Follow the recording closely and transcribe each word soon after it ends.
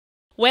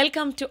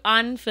Welcome to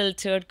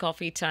Unfiltered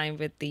Coffee Time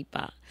with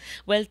Deepa.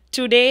 Well,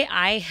 today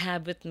I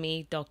have with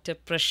me Dr.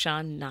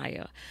 Prashant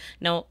Nair.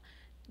 Now,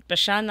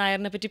 Prashant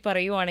Nairne patti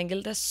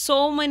parayuvaanengil there's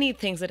so many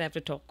things that I have to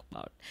talk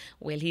about.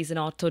 Well, he's an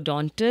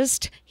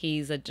orthodontist,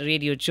 he's a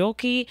radio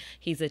jockey,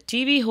 he's a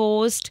TV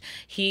host,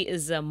 he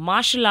is a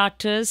martial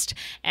artist,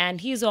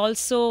 and he's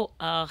also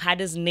had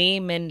his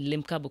name in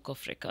Limca Book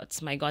of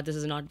Records. My God, this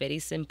is not very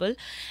simple.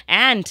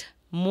 And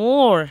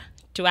more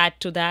to add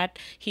to that,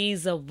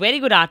 he's a very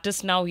good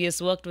artist now. He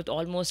has worked with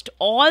almost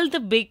all the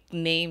big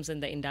names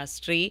in the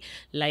industry,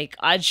 like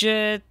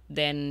Ajit,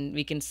 then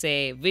we can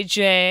say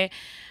Vijay,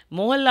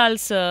 Mohanlal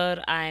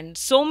sir, and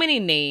so many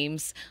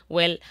names.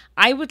 Well,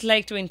 I would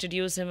like to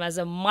introduce him as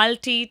a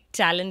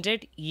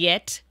multi-talented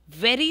yet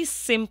very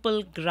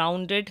simple,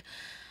 grounded,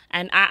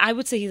 and I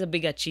would say he's a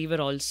big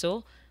achiever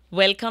also.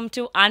 Welcome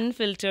to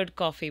Unfiltered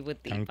Coffee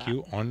with Deepa. Thank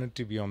you. Honored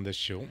to be on this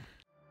show.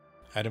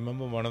 I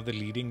remember one of the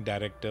leading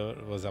director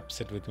was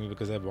upset with me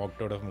because I walked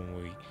out of a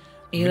movie.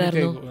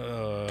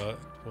 It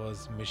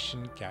was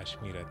Mission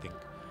Kashmir, I think.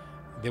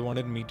 They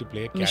wanted me to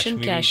play a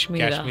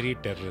Kashmiri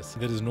terrorist.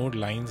 There is no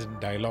lines in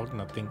dialogue,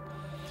 nothing.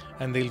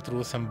 And they'll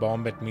throw some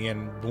bomb at me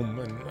and boom.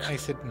 And I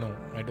said, no,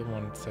 I don't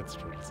want such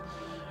roles.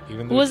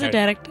 Who was the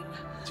director?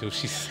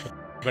 Joshi sir.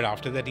 But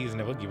after that, he's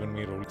never given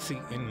me a role. See,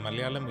 in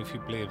Malayalam, if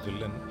you play a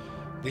villain,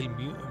 they'll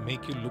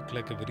make you look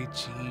like a very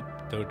cheap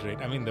third rate.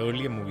 I mean, the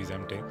earlier movies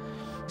I'm taking.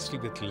 Actually,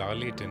 with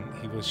Laletan,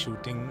 he was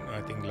shooting,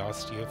 I think,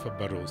 last year for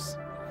Burrows.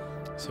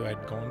 So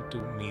I'd gone to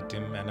meet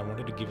him and I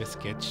wanted to give a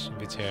sketch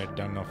which I had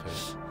done of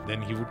his.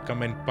 Then he would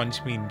come and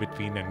punch me in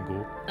between and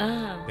go.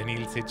 Then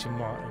he'll say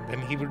Chumma.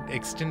 Then he would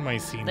extend my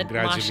scene that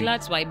gradually. Martial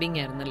arts vibing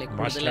here. Like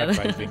martial art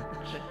vibing.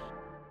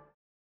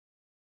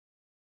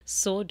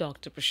 So,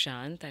 Dr.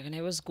 Prashant, when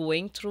I was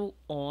going through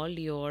all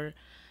your,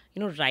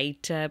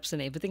 write-ups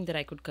and everything that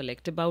I could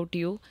collect about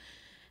you,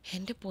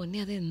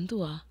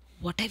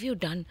 what have you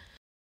done?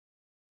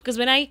 Because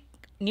when I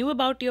knew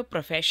about your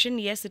profession,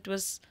 yes, it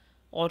was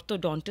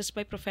orthodontist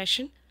by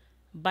profession,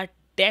 but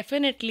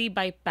definitely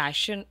by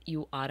passion,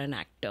 you are an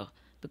actor.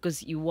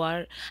 Because you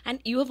are, and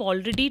you have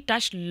already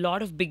touched a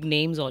lot of big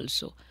names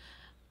also.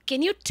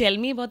 Can you tell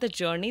me about the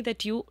journey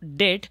that you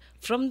did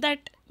from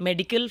that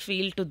medical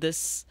field to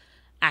this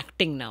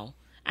acting now?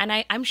 And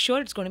I'm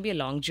sure it's going to be a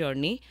long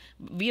journey.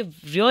 We are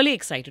really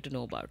excited to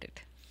know about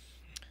it.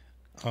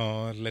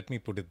 Let me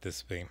put it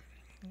this way.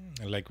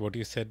 Like what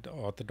you said,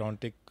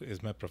 orthodontic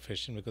is my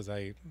profession because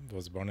I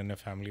was born in a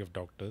family of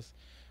doctors.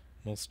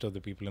 Most of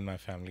the people in my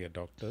family are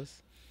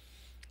doctors.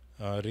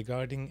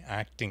 Regarding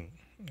acting,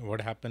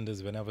 what happened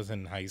is when I was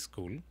in high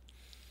school,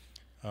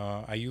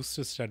 I used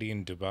to study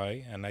in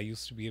Dubai and I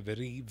used to be a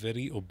very,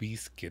 very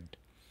obese kid.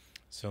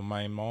 So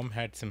my mom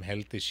had some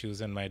health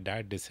issues and my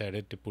dad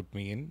decided to put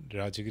me in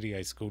Rajagiri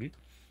High School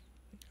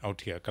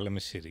out here,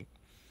 Kalamashiri.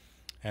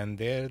 And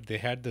there they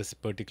had this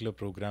particular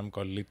program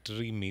called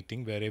Literary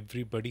Meeting where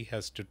everybody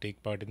has to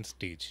take part in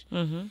stage.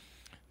 Mm-hmm.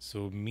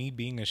 So me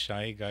being a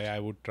shy guy,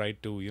 I would try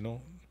to,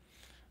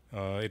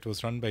 it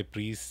was run by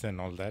priests and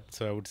all that.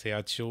 So I would say,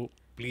 Acho,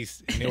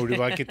 please,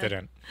 but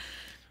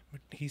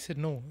he said,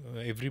 no,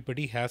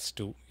 everybody has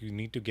to. You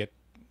need to get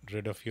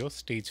rid of your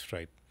stage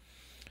fright.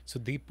 So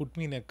they put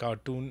me in a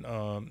cartoon,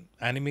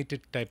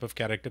 animated type of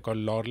character called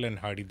Laurel and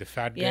Hardy, the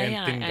fat guy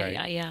and thin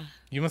guy. Yeah.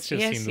 You must have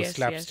seen the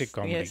slapstick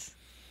comedy. Yes.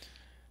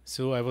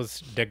 So I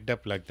was decked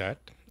up like that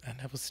and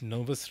I was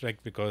nervous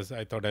wreck because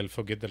I thought I'll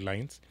forget the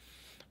lines.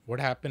 What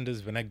happened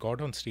is when I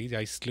got on stage,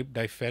 I slipped,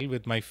 I fell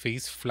with my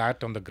face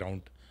flat on the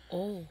ground.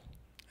 Oh.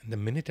 And the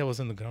minute I was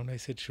on the ground, I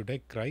said, should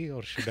I cry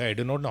or should I? I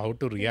do not know how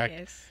to react.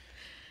 Yes.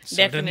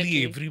 Suddenly,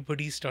 Definitely.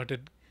 everybody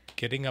started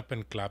getting up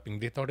and clapping.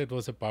 They thought it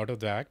was a part of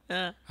the act.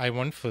 I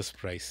won first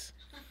prize.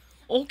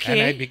 Okay.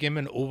 And I became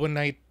an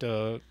overnight,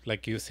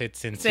 like you said,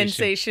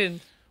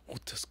 sensation. Oh,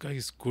 this guy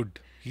is good.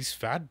 He's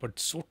fat, but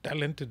so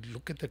talented.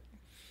 Look at the...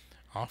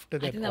 After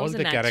that, I think that all was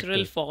the a natural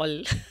characters... fall.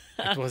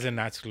 It was a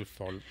natural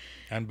fall.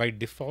 And by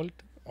default,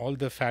 all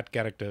the fat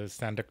characters,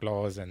 Santa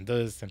Claus and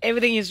this... and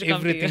Everything used to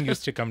come to you. Everything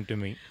used to come to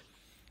me.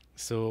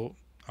 So,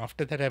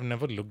 after that, I've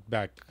never looked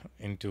back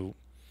into...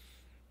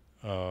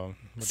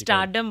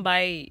 Stardom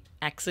by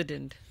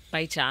accident,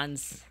 by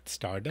chance.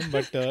 Stardom,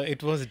 but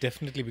it was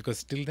definitely because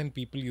still then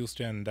people used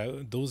to... And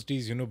those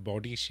days,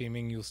 body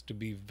shaming used to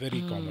be very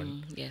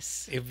common.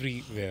 Yes.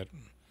 Everywhere.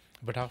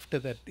 But after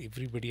that,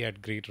 everybody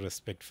had great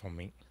respect for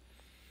me.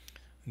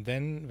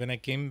 Then when I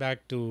came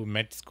back to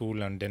med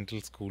school and dental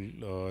school,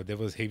 there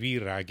was heavy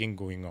ragging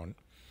going on.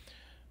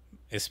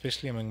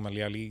 Especially among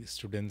Malayali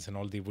students and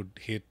all, they would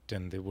hit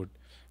and they would...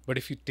 But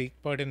if you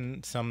take part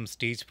in some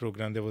stage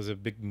program, there was a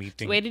big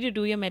meeting. Where did you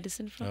do your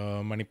medicine from?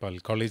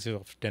 Manipal, College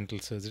of Dental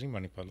Surgery,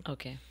 Manipal.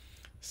 Okay.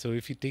 So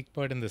if you take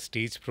part in the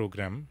stage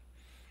program,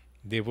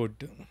 they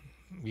would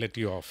let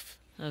you off.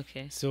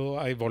 Okay. So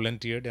I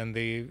volunteered and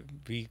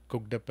we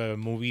cooked up a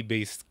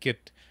movie-based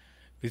skit,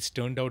 which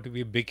turned out to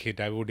be a big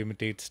hit. I would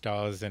imitate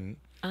stars and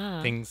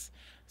things.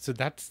 So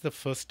that's the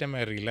first time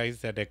I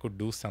realized that I could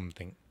do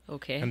something.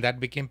 Okay. And that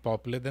became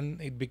popular. Then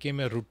it became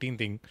a routine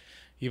thing.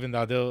 even the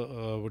other,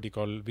 what do you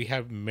call, we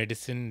have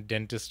medicine,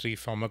 dentistry,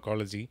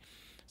 pharmacology.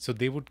 So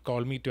they would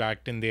call me to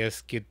act in their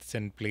skits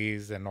and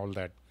plays and all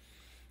that.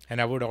 And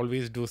I would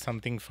always do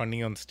something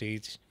funny on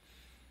stage,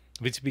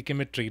 which became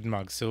a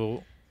trademark.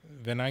 So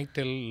when I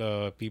tell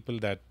people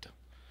that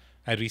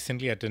I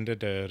recently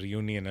attended a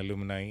reunion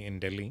alumni in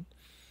Delhi,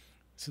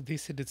 so they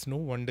said, it's no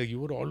wonder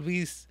you're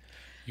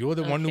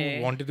the one who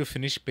Okay. wanted to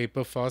finish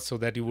paper fast so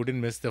that you wouldn't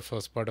miss the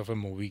first part of a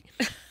movie.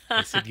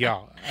 I said,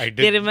 yeah, I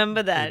did. They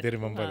remember that. They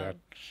remember Wow. that.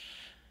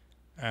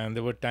 And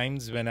there were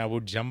times when I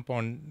would jump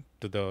on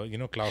to the,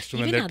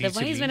 classroom Even and the teacher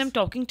otherwise, when I'm leaves.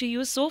 talking to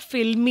you, so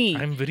filmy.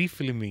 I'm very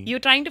filmy.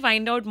 You're trying to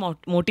find out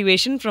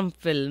motivation from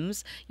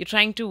films. You're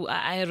trying to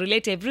I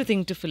relate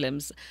everything to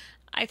films.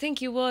 I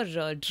think you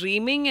were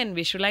dreaming and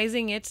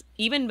visualizing it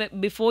even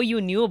before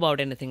you knew about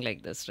anything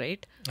like this,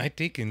 right? I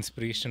take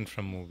inspiration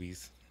from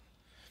movies.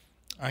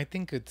 I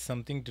think it's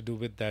something to do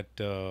with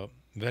that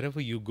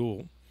wherever you go,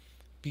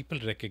 people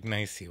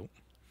recognize you.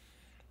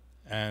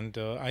 And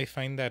I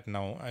find that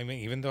now, I mean,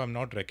 even though I'm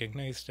not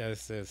recognized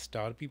as a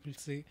star, people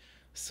say,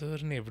 Sir,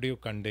 എവിടെയോ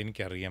കണ്ട്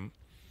എനിക്കറിയാം.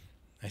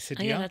 I said,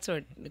 Yeah, yeah. that's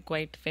what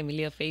quite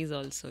familiar face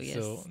also. Yes,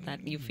 So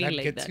that you feel that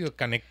like gets that. you a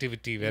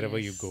connectivity wherever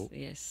you Yes, go.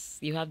 yes,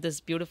 you have this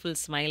beautiful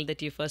smile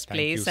that you first Thank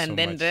place, you and so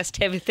then much. rest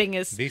everything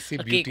is They say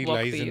a beauty cakewalk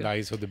lies for in you. the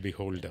eyes of the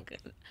beholder.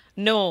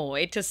 No,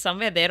 it is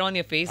somewhere there on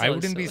your face. I also.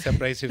 wouldn't be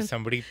surprised if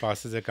somebody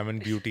passes a comment,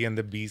 Beauty and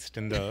the Beast,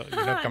 in the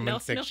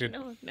comment section.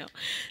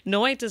 No,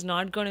 it is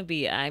not going to be.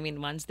 I mean,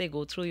 once they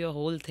go through your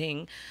whole thing,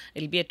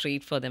 it'll be a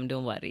treat for them.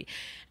 Don't worry.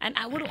 And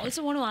I would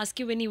also want to ask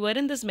you, when you were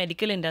in this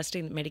medical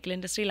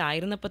industry,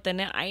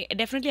 I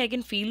definitely I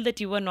can feel that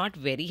you were not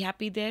very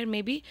happy there,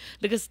 maybe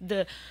because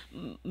the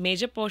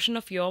major portion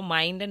of your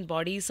mind and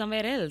body is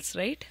somewhere else,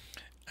 right?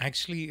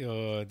 Actually,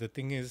 the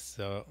thing is,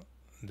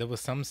 there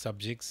were some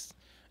subjects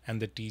and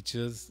the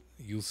teachers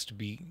used to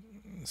be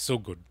so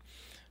good.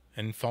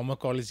 And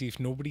pharmacology, if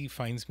nobody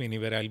finds me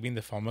anywhere, I'll be in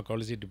the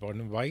pharmacology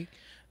department. Why?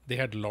 They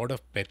had a lot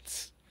of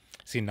pets.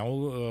 See,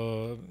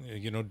 now,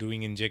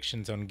 doing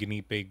injections on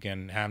guinea pig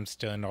and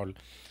hamster and all.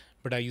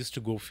 But I used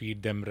to go feed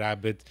them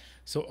rabbits.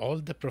 So all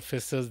the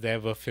professors there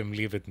were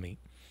familiar with me.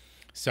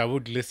 So I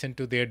would listen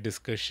to their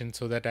discussion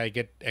so that I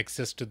get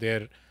access to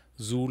their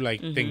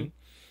zoo-like thing.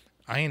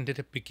 I ended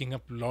up picking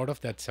up a lot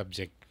of that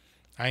subject.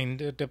 I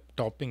ended up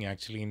topping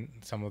actually in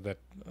some of that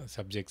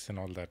subjects and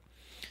all that.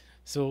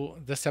 So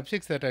the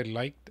subjects that I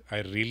liked, I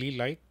really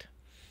liked.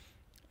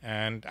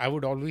 And I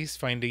would always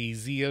find a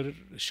easier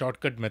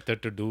shortcut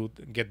method to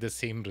get the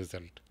same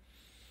result.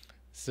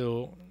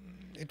 So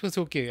it was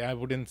okay. I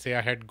wouldn't say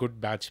I had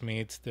good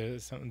batchmates.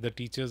 The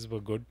teachers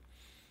were good,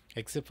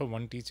 except for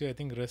one teacher. I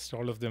think rest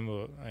all of them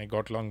I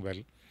got along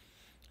well.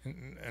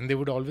 And they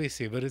would always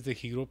say, where is the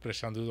hero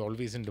Prashant, who's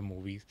always in the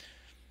movies?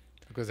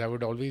 Because I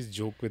would always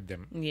joke with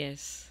them.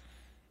 Yes.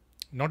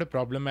 Not a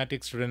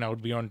problematic student, I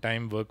would be on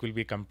time, work will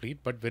be complete,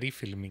 but very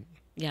filmy.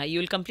 Yeah, you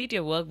will complete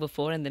your work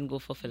before and then go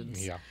for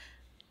films. Yeah.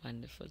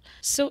 Wonderful.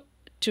 So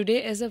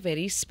today is a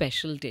very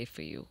special day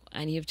for you,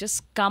 and you've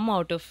just come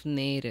out of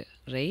Neru,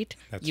 right?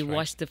 That's you right.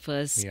 watched the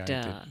first Yeah,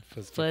 I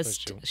did.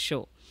 First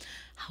show.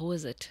 How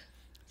was it?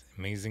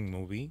 Amazing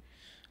movie.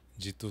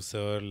 Jitu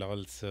sir,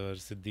 Lal sir,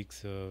 Siddiq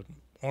sir,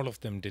 all of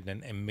them did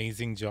an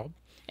amazing job.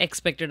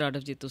 Expected out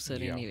of Jitu sir,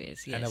 Yeah.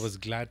 anyways. Yes. And I was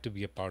glad to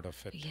be a part of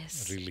it.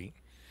 Yes. Really.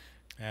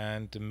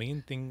 And the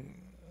main thing,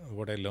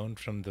 what I learned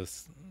from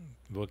this,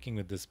 working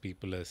with these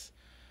people, is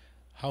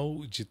how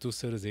Jitu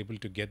sir is able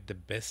to get the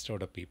best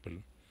out of people.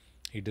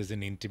 He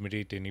doesn't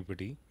intimidate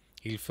anybody.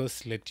 He'll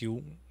first let you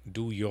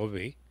do your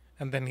way,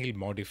 and then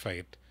he'll modify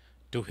it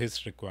to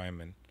his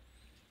requirement.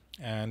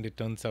 And it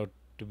turns out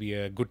to be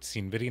a good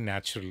scene, very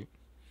natural.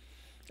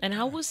 And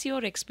how was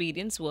your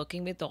experience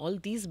working with all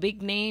these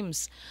big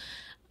names?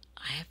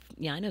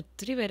 ഞാൻ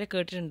ഒത്തിരി പേരെ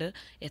കേട്ടിട്ടുണ്ട്,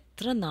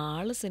 എത്ര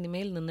നാൾ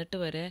സിനിമയിൽ നിന്നിട്ട്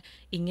വരെ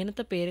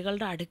ഇങ്ങനത്തെ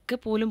പേരുകളുടെ അടുക്ക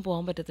പോലും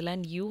പോകാൻ പറ്റത്തില്ല.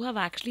 And you have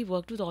actually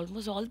worked with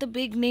almost all the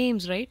big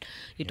names, right?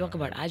 You talk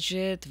about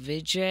Ajith,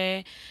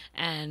 Vijay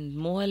and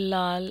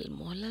Mohanlal.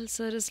 Mohanlal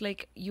sir is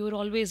like you are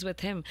always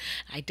with him.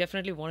 I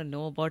definitely want to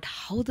know about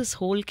how this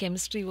whole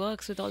chemistry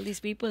works with all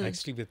these people.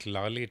 Actually, with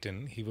Laletan,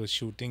 he was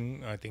shooting,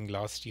 I think,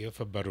 last year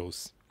for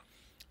Burroughs.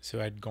 So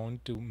I'd gone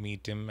to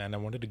meet him and I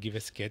wanted to give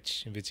a sketch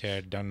which I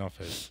had done of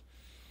his.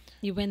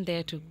 You went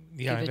there to Yeah,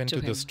 give I it went to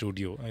to the him.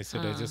 studio. I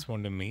said, I just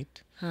want to meet.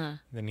 Huh.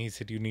 Then he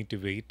said, you need to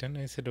wait. And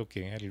I said,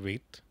 okay, I'll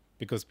wait.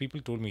 Because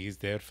people told me he's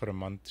there for a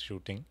month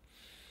shooting.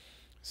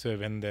 So I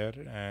went there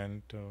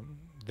and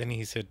then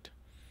he said,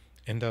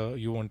 and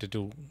you wanted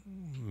to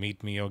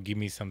meet me or give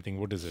me something.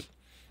 What is it?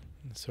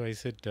 So I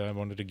said, I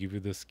wanted to give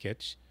you the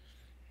sketch.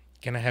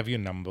 Can I have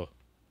your number?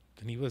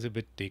 Then he was a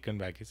bit taken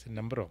back. He said,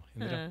 number?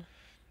 Indra?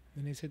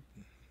 Then he said,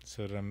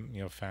 sir, I'm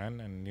your fan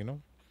and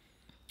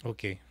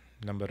okay,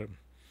 number.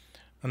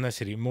 And I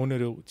said,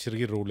 മോനൊരു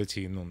ചെറിയ role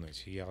ചെയ്യുന്നു എന്ന്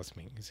വെച്ചു. He asked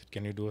me. He said,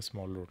 can you do a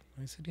small role?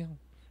 I said, yeah,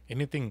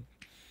 anything,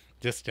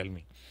 just tell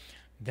me.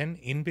 Then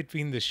in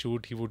between the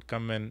shoot, he would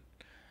come and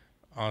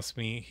ask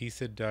me. He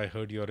said, I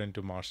heard you're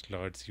into martial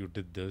arts. You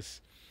did this.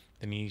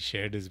 Then he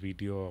shared his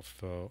video of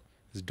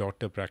his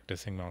daughter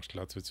practicing martial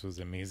arts, which was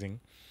amazing.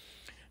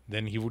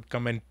 Then he would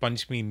come and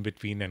punch me in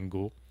between and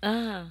go.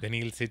 Then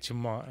he'll say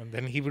chumma, and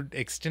then he would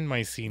extend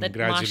my scene that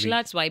gradually. martial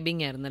arts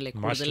vibing ആയിരുന്നല്ലേ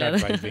Martial art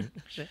vibing.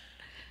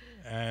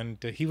 And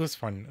he was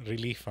fun,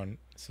 really fun.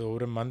 So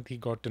over a month he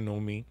got to know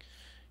me.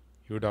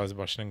 He would ask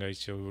Bhashanam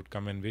Gaicho, he would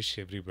come and wish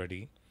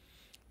everybody.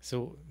 So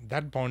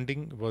that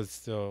bonding was,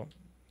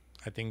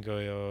 I think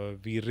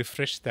we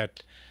refreshed that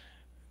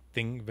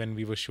thing when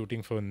we were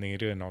shooting for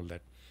Neru and all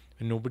that.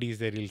 When nobody is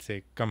there, he'll say,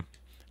 come,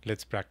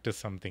 let's practice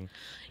something.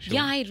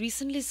 Yeah, I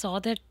recently saw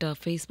that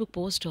Facebook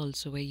post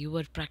also where you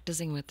were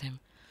practicing with him.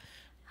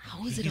 How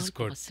is it He's all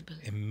got possible?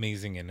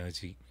 amazing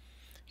energy.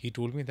 He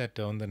told me that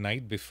on the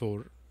night before,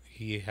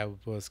 he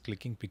was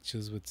clicking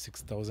pictures with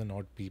 6,000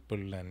 odd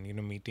people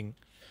and meeting.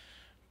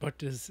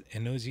 But his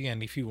energy,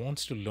 and if he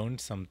wants to learn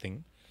something,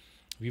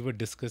 we were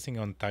discussing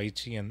on Tai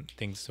Chi and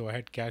things. So I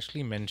had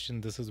casually mentioned,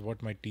 this is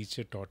what my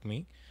teacher taught me.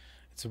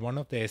 It's one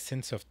of the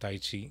essence of Tai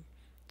Chi.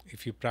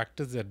 If you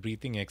practice that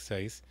breathing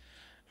exercise,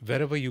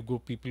 wherever you go,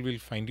 people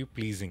will find you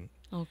pleasing.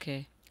 Okay.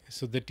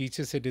 So the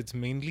teacher said it's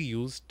mainly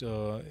used,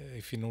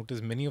 if you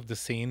notice, many of the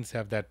saints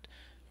have that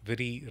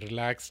very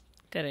relaxed,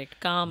 Correct.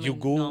 Calm you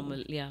and go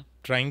normal. Yeah.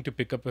 trying to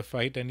pick up a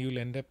fight and you'll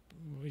end up,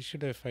 why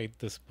should I fight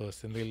this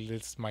person? They'll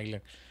smile.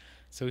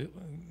 So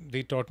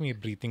they taught me a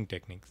breathing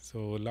technique. So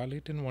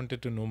Lalitan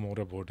wanted to know more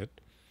about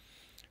it.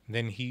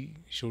 Then he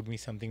showed me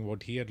something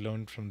what he had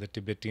learned from the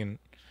Tibetan.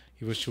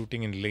 He was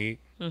shooting in Leh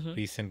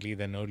recently.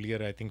 Then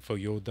earlier, I think for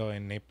Yoda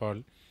in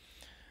Nepal.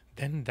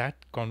 Then that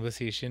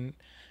conversation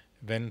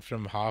went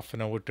from half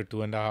an hour to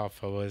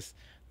 2.5 hours.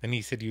 Then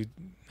he said, you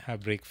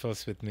have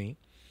breakfast with me.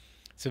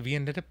 So we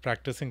ended up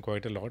practicing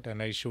quite a lot,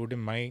 and I showed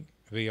him my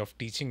way of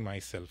teaching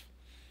myself.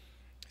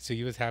 So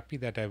he was happy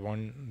that I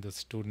won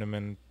this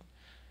tournament,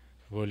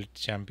 World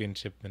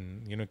Championship,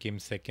 and came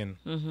second.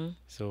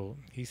 So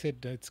he said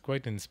it's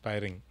quite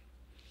inspiring.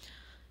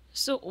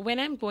 So when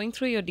I'm going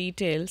through your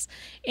details,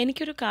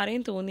 എനിക്കൊരു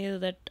കാര്യം തോന്നിയത്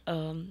that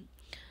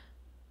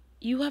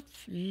you have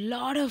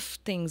lot of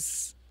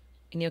things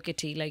in your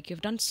kitty, like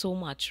you've done so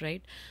much,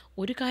 right?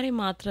 ഒരു കാര്യം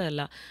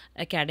മാത്രമല്ല,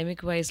 academic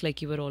wise, like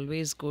you were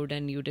always good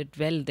and you did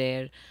well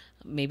there,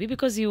 maybe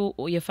because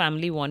your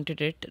family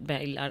wanted it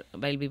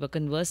while we were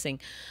conversing.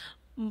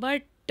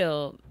 But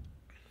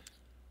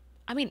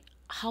I mean,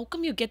 how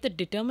come you get the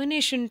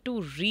determination to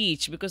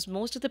reach? Because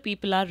most of the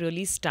people are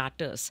really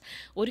starters.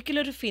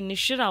 ഒരിക്കലും ഒരു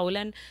finisher ആവില്ല.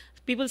 And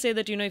people say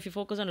that, if you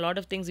focus on a lot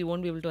of things, you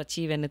won't be able to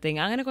achieve anything.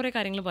 അങ്ങനെ കുറേ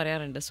കാര്യങ്ങൾ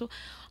പറയാറുണ്ട്. So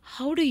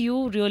how do you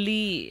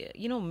really,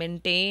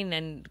 maintain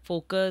and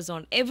focus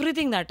on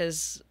everything that is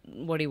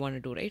what you want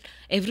to do, right?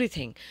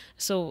 Everything.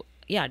 So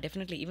yeah,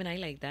 definitely. Even I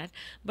like that.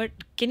 But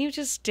can you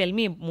just tell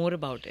me more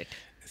about it?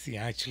 See,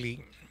 actually,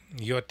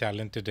 you're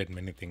talented at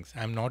many things.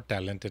 I'm not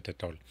talented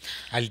at all.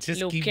 I'll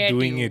just Look keep at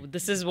doing you. it.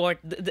 This is what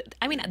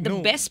I mean. The No.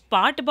 best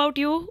part about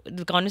you,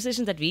 the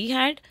conversations that we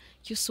had,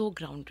 you're so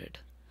grounded.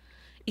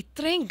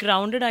 ഇത്രയും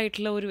grounded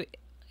ആയിട്ടുള്ള ഒരു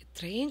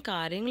ഇത്രയും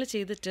കാര്യങ്ങൾ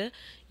ചെയ്തിട്ട്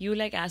you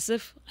like as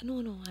if no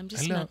I'm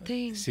just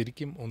nothing.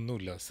 ശരിക്കും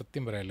ഒന്നുമില്ല,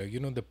 സത്യം പറയാലോ.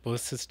 The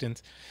persistence,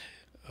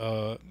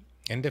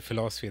 എൻ്റെ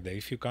ഫിലോസഫി അതാ,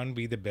 if you can't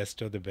be the best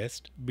of the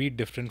best, be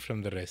different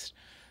from the rest.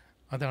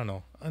 അതാണോ,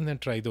 അന്ന്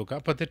ട്രൈ ചെയ്ത് നോക്കാം.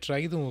 അപ്പോൾ അത് ട്രൈ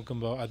ചെയ്ത്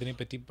നോക്കുമ്പോൾ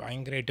അതിനെപ്പറ്റി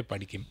ഭയങ്കരമായിട്ട്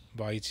പഠിക്കും,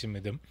 വായിച്ചും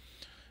ഇതും.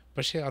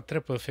 പക്ഷേ അത്ര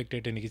പെർഫെക്റ്റ്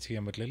ആയിട്ട് എനിക്ക്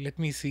ചെയ്യാൻ പറ്റില്ല.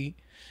 ലെറ്റ് മീ സീ,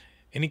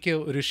 എനിക്ക്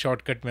ഒരു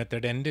ഷോർട്ട് കട്ട്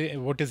മെത്തേഡ്, എൻ്റെ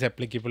what is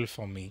applicable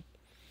for me.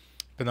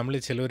 ഇപ്പം നമ്മൾ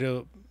ചിലൊരു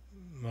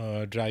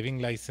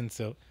ഡ്രൈവിംഗ്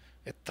ലൈസൻസ്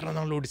എത്ര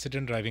നാൾ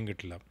ഓടിച്ചിട്ടും ഡ്രൈവിംഗ്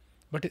കിട്ടില്ല.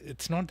 But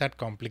it's not that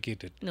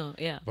complicated.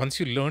 Once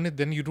you learn it,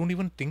 then you don't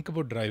even think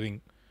about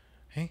driving.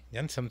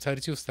 ഞാൻ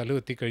സംസാരിച്ചു സ്ഥലം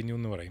എത്തിക്കഴിഞ്ഞു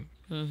എന്ന് പറയും.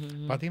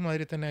 അപ്പം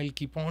അതേമാതിരി തന്നെ I will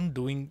keep on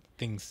doing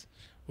things.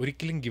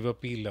 ഒരിക്കലും ഗിവ്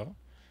അപ്പ് ചെയ്യില്ല.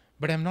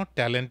 But I am not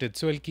talented,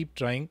 so I will keep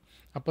trying.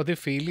 അപ്പോൾ അത്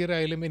ഫെയിലിയർ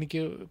ആയാലും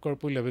എനിക്ക്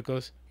കുഴപ്പമില്ല,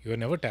 because you are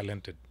never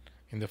talented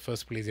in the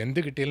first place. എന്ത്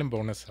കിട്ടിയാലും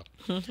ബോണസാണ്.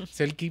 So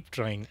I will keep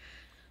trying.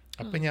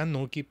 അപ്പം ഞാൻ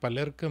നോക്കി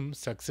പലർക്കും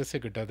സക്സസ്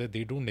കിട്ടാതെ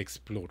they don't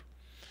explore,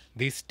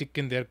 they stick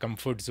in there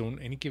comfort zone.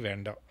 എനിക്ക്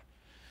വേണ്ട,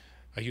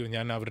 അയ്യോ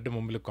ഞാൻ അവരുടെ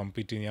മുമ്പിൽ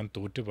കോമ്പീറ്റ് ചെയ്യും, ഞാൻ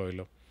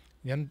തോറ്റുപോയല്ലോ.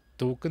 ഞാൻ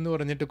തോക്കെന്ന്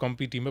പറഞ്ഞിട്ട്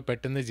കോമ്പീറ്റ് ചെയ്യുമ്പോൾ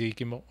പെട്ടെന്ന്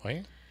ജയിക്കുമ്പോൾ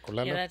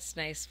കൊള്ളാലോ.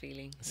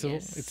 So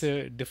it's A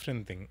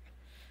different thing.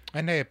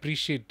 And I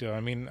appreciate,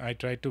 I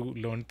try to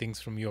learn things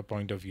from your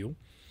point of view.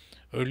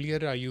 Earlier,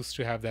 I used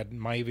to have that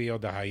my way or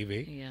the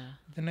highway. Yeah.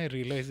 Then I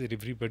realized that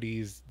everybody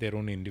is their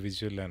own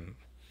individual, and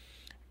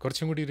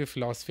കുറച്ചും കൂടി ഒരു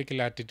philosophical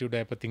attitude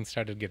ആയപ്പോൾ things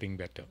started getting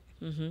better.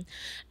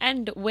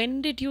 And when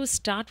did you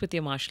start with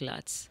your martial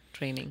arts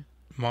training?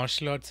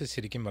 Martial arts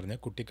ശരിക്കും പറഞ്ഞാൽ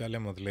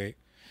കുട്ടിക്കാലം മുതലേ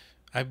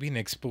I've been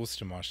exposed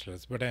to martial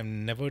arts, but I've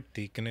never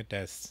taken it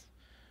as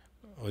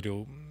ഒരു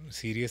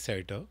serious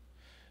ആയിട്ട്.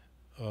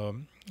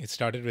 It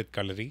started with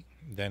കളറി.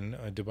 Then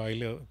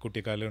ദുബായിൽ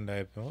കുട്ടിക്കാലം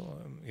ഉണ്ടായപ്പോൾ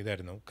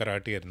ഇതായിരുന്നു,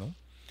 കറാട്ടി ആയിരുന്നു.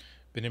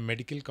 പിന്നെ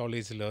മെഡിക്കൽ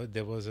കോളേജിൽ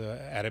ദർ വാസ്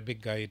എ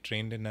അറബിക് ഗായ്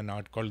trained in an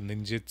art called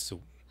നിഞ്ചിറ്റ്സു.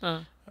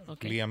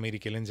 പുള്ളി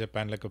അമേരിക്കയിലും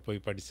ജപ്പാനിലൊക്കെ പോയി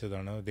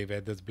പഠിച്ചതാണ്. They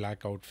were this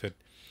black outfit.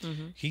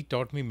 He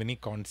taught me many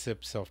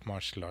concepts of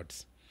martial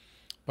arts.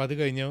 അപ്പോൾ അത്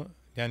കഴിഞ്ഞ്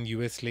ഞാൻ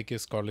യു എസിലേക്ക്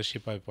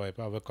സ്കോളർഷിപ്പായി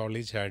പോയപ്പോൾ അവർ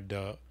കോളേജ്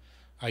ഹാഡ്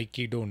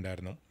ഐക്കിഡോ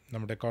ഉണ്ടായിരുന്നു.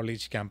 നമ്മുടെ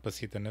കോളേജ്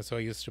ക്യാമ്പസിൽ തന്നെ. So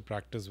I use to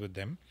practice with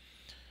them.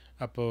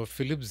 അപ്പോൾ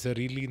ഫിലിപ്പ്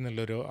സെറീലി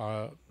എന്നുള്ളൊരു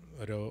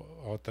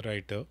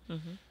ഓത്തറായിട്ട്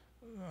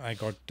I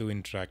got to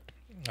interact.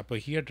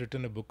 He had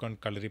written a book on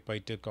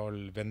Kalaripaita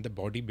called When the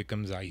Body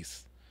Becomes Ice.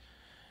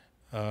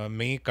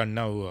 May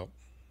kanna hua.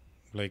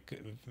 Like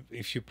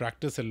if you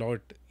practice a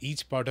lot,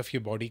 each part of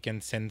your body can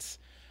sense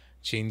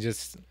changes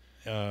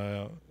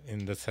in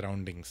the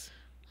surroundings.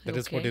 That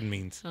is what it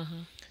means.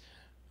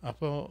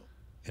 Appo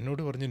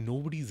enodu parnju,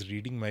 nobody is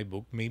reading my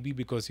book. Maybe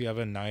because you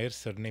have a Nair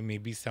surname,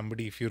 maybe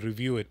somebody, if you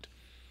review it.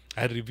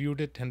 I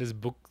reviewed it and his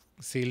book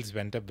sales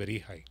went up very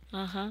high.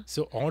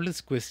 So all his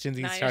questions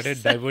he started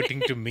diverting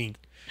to me.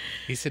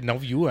 He said, now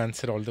you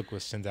answer all the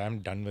questions. I am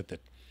done with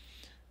it.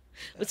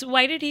 So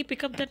why did he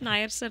pick up that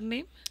Nair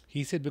surname?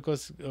 He said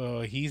because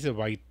he's a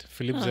white.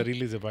 Philip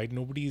Zaril is a white.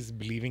 Nobody is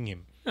believing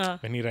him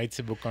when he writes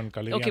a book on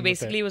color. Okay,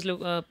 basically he was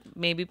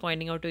maybe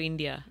pointing out to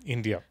India.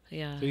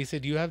 Yeah. So he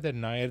said, you have that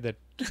Nair that,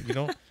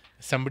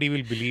 somebody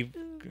will believe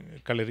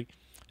Kalari.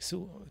 So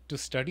to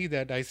study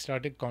that, I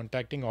started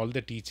contacting all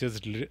the teachers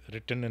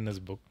written in his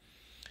book.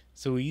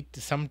 So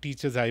some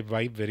teachers I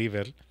vibe very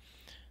well.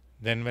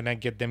 Then when I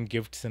get them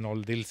gifts and all,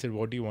 they'll say,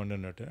 what do you want to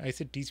know? I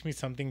said, teach me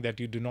something that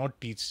you do not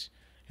teach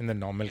in the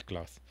normal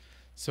class.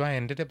 So I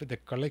ended up with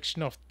a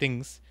collection of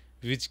things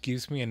which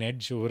gives me an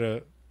edge over a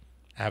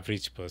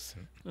average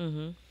person.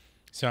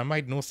 So I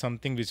might know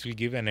something which will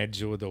give an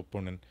edge over the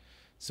opponent.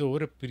 So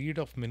over a period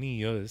of many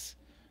years,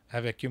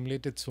 I've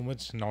accumulated so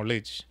much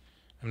knowledge.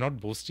 I'm not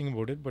boasting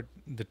about it, but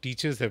the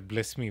teachers have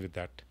blessed me with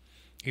that.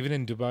 Even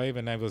in Dubai,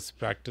 when I was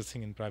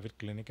practicing in private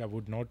clinic, I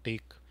would not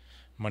take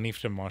money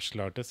from martial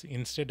artists.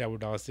 Instead, I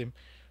would ask them,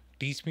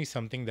 teach me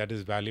something that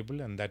is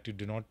valuable and that you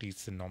do not teach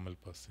the normal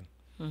person.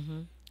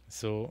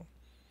 So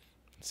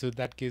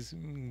that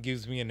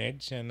gives me an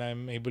edge, and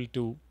I'm able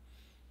to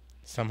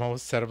somehow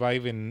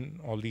survive in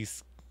all these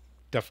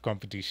tough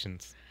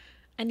competitions.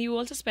 And you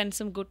also spent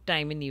some good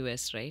time in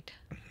US, right?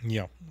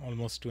 Yeah,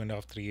 almost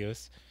 2.5, 3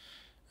 years.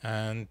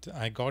 And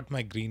I got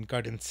my green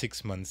card in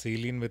 6 months,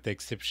 alien with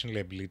exceptional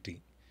ability,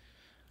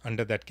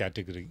 under that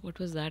category. What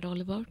was that all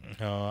about?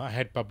 I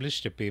had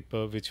published a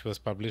paper which was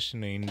published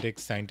in an Index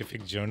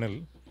Scientific Journal,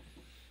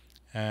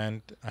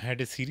 and I had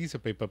a series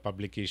of paper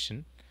publication.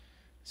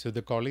 So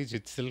the college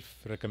itself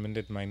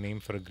recommended my name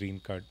for a green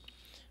card.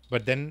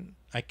 But then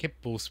I kept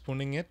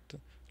postponing it,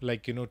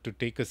 to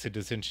take a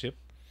citizenship.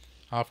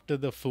 After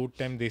the 4th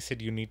time, they said,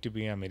 you need to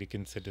be an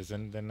American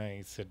citizen. Then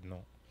I said, no,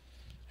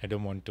 I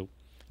don't want to.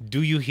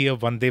 Do you hear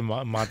Vande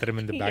Mataram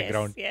in the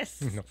background? Yes.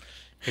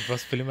 It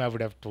was film, I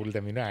would have told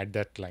them, add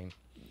that line.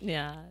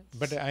 Yeah.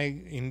 But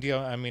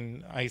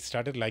I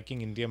started liking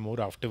India more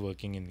after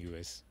working in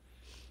US.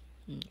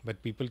 But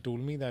people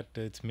told me that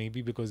it's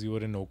maybe because you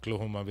were in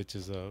Oklahoma, which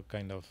is a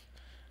kind of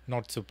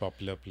not so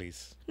popular place.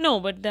 No,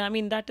 but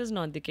that is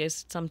not the case.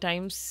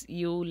 Sometimes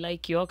you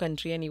like your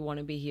country and you want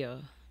to be here.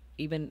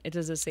 Even it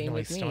is the same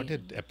with me. I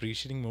started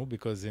appreciating more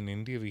because in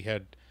India we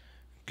had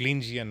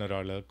Cleanji and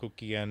Narala,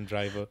 cookie and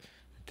driver.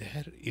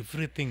 There,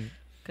 everything.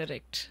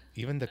 Correct.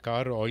 Even the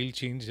car oil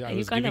change, I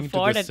was can't giving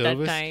afford to the at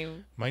service. that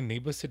time. My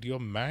neighbor said, you're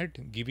mad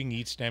giving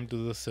each time to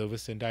the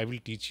service center. I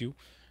will teach you.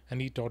 And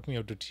he taught me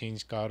how to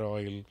change car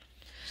oil,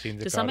 change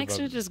the to car some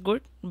extent it is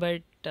good,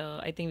 but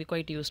I think we're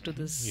quite used to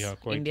this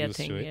India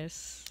thing.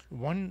 Yes.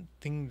 One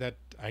thing that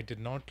I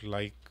did not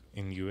like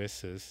in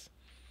US is,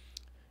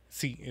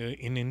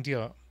 in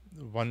India,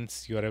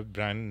 once you're a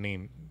brand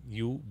name,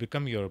 you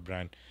become your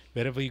brand.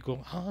 Wherever you go,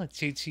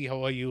 Chechi,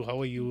 how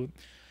are you?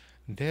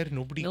 There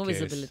nobody no cares.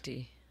 No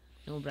visibility,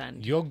 no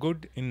brand. You're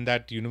good in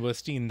that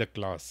university, in the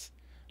class.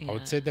 Yeah.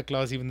 Outside the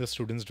class, even the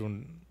students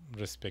don't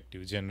respect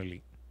you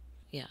generally.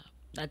 Yeah,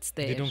 that's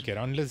there. They don't care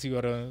unless you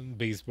are a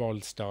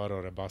baseball star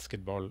or a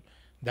basketball.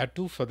 That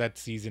too for that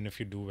season if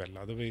you do well.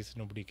 Otherwise,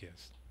 nobody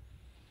cares.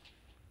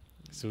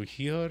 So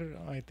here,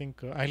 I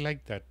think I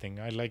like that thing.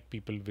 I like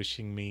people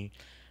wishing me.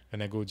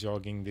 When I go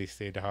jogging, they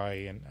said hi,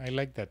 and I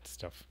like that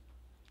stuff.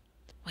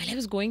 While I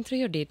was going through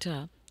your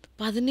data,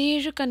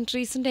 17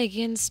 countries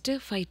against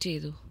fight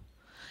chedu.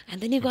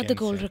 And then you got the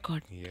gold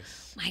record.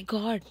 Yes. My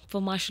God,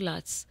 for martial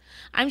arts.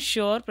 I'm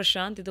sure,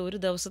 Prashant, it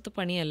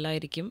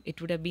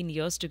would have been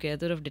years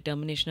together of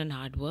determination and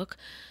hard work.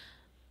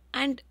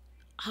 And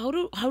how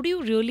do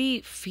you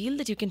really feel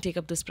that you can take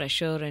up this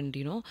pressure and,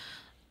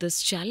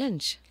 this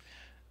challenge?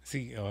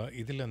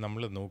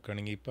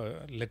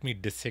 Let me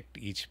dissect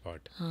each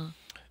part.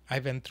 I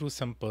went through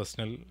some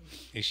personal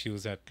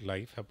issues at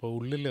life.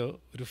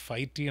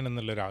 Fight and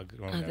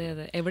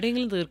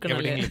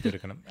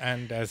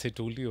as I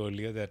told you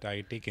earlier that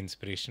I take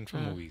inspiration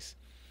from movies.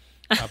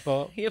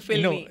 You're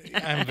filmy.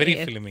 I'm very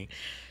filmy.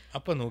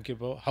 How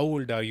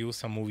old are you?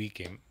 Some movie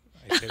came.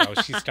 I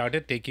said, she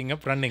started taking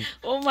up running.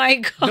 Oh my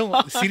God.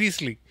 No,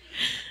 seriously.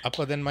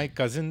 Then my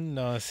cousin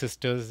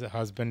sister's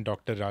husband,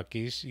 Dr.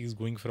 Rakesh, he's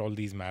going for all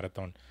these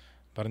marathon.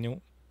 Parnyu,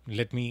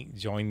 let me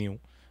join you.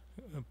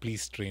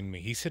 Please train me.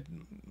 He said,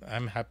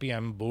 I'm happy,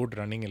 I'm bored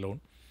running alone.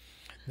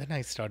 Then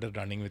I started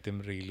running with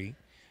him really.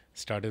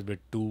 Started with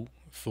 2,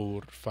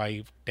 4,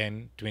 5,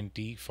 10,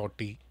 20,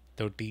 40,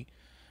 30.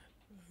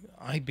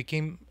 I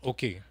became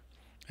okay.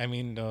 I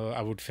mean,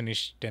 I would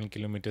finish 10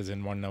 kilometers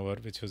in 1 hour,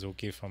 which was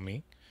okay for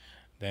me.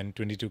 Then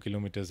 22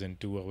 kilometers in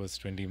 2 hours,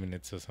 20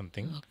 minutes or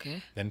something. Okay.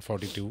 Then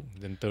 42,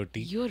 then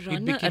 30. You're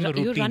It became a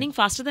you're routine. running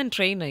faster than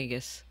train, I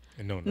guess.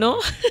 No, no, No?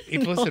 no.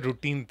 It was No. a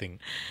routine thing.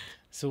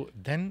 So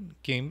then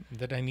came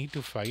that I need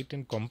to fight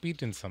and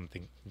compete in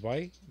something. Why?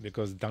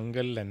 Because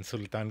Dangal and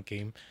Sultan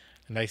came,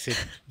 and I said,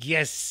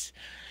 yes,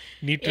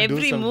 need to do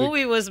Every something.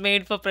 movie was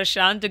made for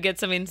Prashant to get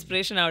some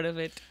inspiration out of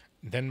it.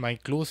 Then my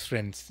close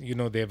friends,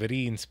 they're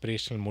very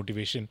inspirational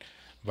motivation.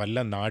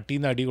 വല്ല നാട്ടിൽ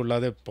നിന്ന് അടി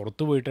കൊള്ളാതെ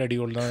പുറത്തു പോയിട്ട് അടി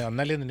കൊള്ളാതെ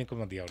എന്നാലേ നിനക്ക്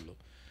മതിയാവുള്ളൂ.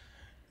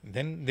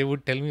 Then they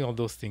would tell me all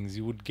those things.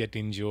 You would get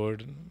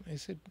injured. I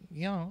said,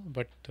 yeah,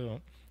 but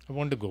I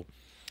want to go.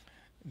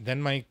 Then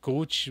my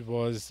coach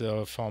was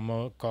a former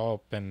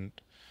cop,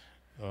 and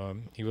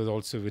he was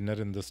also a winner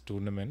in this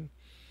tournament.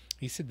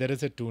 He said, there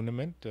is a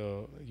tournament.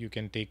 You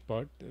can take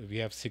part. We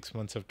have 6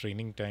 months of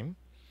training time,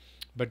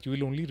 but you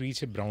will only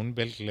reach a brown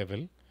belt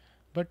level.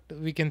 But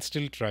we can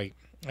still try.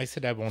 I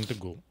said, I want to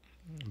go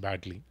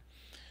badly.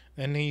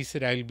 And he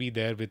said, I'll be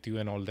there with you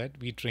and all that.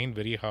 We trained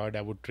very hard.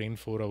 I would train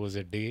 4 hours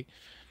a day,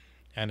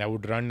 and I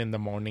would run in the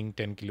morning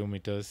 10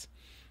 kilometers.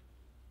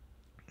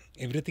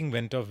 Everything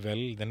went off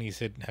well. Then he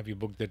said, have you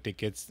booked the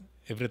tickets?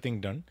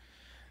 Everything done.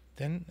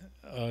 Then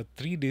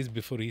 3 days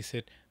before, he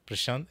said,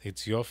 Prashant,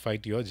 it's your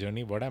fight, your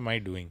journey. What am I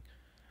doing?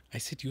 I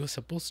said, you're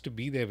supposed to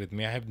be there with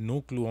me. I have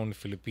no clue on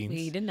Philippines.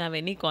 He didn't have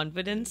any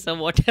confidence, or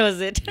what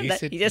was it? He That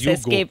said, he just "You go."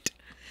 escaped.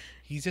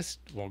 He just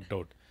walked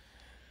out.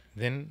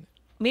 Then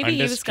Maybe he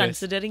under was stress-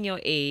 considering your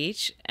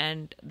age,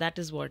 and that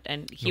is what.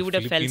 And he No, would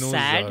have felt Filipinos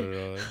sad.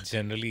 are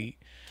generally,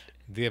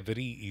 they are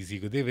very easy.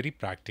 They're very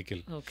practical.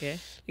 Okay.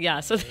 Yeah.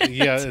 So that's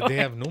Yeah, why. they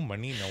have no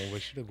money now. Why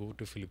should I go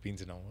to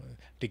Philippines now?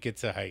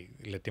 Tickets are high.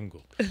 Let him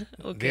go. They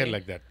Okay. are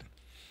like that.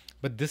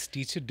 But this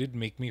teacher did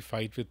make me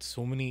fight with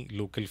so many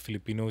local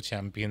Filipino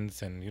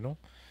champions, and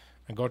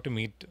I got to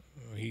meet.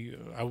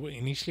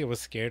 Initially I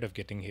was scared of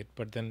getting hit,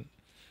 but then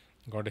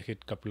got a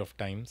hit couple of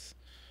times.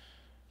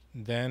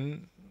 Then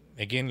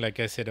again, like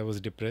I said, I was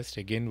depressed.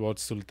 Again,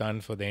 watched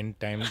Sultan for the end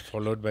time,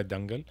 followed by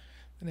Dangal.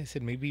 Then I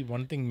said, maybe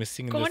one thing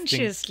missing in this thing.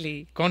 Consciously.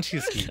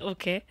 Consciously.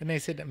 Okay. Then I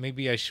said,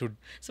 maybe I should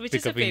So which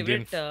pick is your up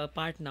Indian. favorite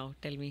part now?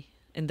 Tell me,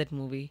 in that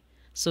movie,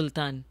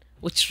 Sultan,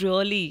 which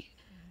really,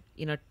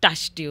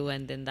 touched you,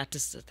 and then that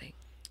is the thing.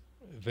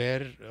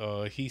 Where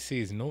he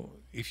says, no,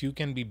 if you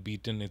can be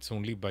beaten, it's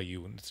only by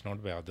you, and it's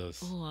not by others.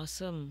 Oh,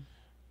 awesome.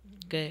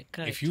 Correct.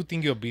 If you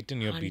think you're beaten,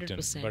 you're beaten.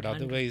 100%, But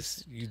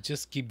otherwise, you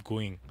just keep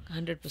going.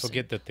 100%.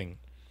 Forget the thing.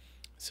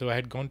 So I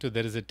had gone to,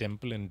 there is a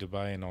temple in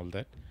Dubai and all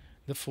that.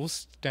 The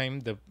first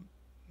time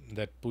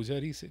that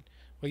Pujari said,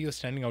 well, you're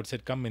standing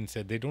outside, come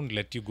inside. They don't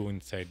let you go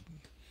inside.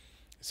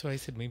 So I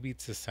said, maybe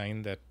it's a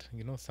sign that,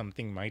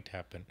 something might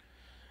happen.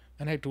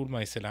 And I told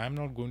myself, I'm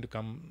not going to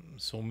come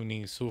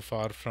so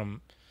far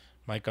from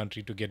my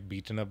country to get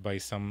beaten up by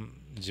some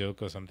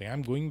jerk or something.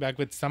 I'm going back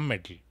with some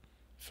medal.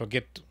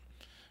 Forget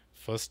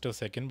first or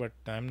second, but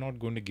I'm not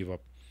going to give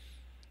up.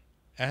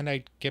 And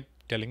I kept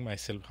telling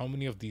myself, how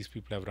many of these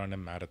people have run a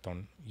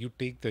marathon? You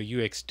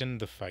extend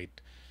the fight,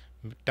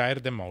 tire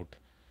them out.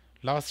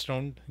 Last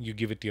round, you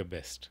give it your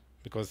best,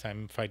 because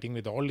I'm fighting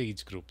with all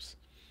age groups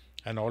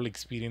and all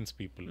experienced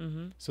people.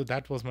 So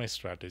that was my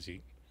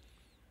strategy,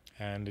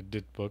 and it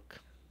did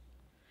work.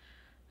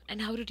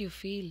 And how did you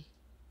feel?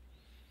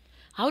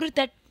 How did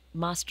that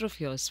master of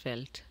yours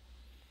felt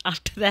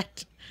after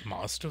that?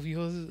 Master of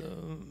yours,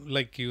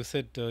 like you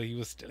said, he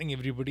was telling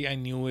everybody, I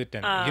knew it,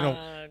 and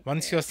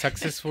once you're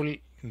successful,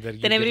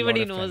 Then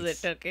everybody knows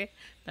it. Okay,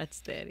 that's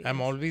there. I'm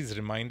yes. always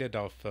reminded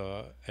of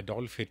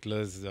Adolf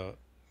Hitler's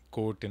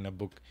quote in a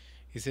book.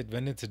 He said,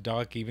 when it's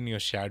dark, even your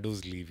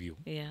shadows leave you.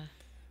 Yeah.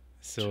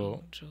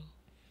 So True.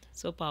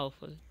 So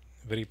powerful.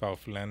 very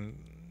powerful. And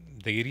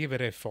the area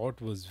where I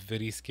fought was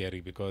very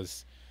scary,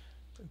 because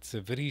it's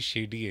a very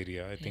shady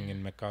area, I think,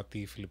 in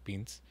Makati,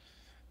 Philippines,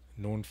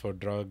 known for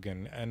drug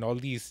and all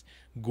these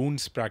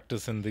goons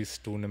practice in these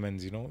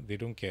tournaments. They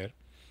don't care.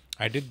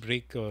 I did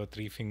break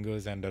 3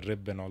 fingers and a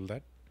rib and all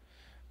that,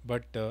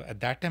 but at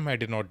that time I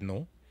did not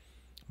know.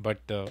 But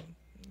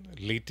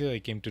later I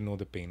came to know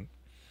the pain.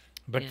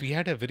 But we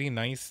had a very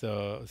nice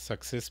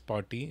success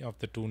party of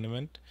the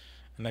tournament,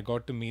 and I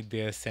got to meet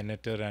their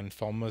senator and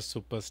former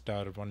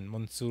superstar, one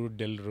Mansoor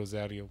Del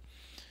Rosario.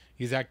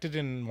 He's acted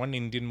in one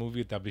Indian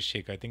movie with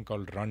Abhishek, I think,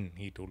 called Run,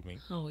 he told me.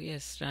 Oh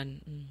yes,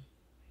 run.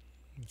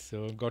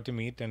 So got to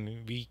meet, and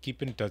we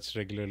keep in touch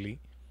regularly.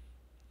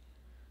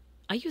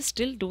 Are you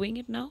still doing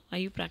it now? Are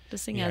you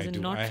practicing, Yeah, as I in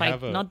do. not I fight,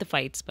 have a- not the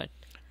fights, but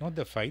Not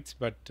the fights,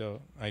 but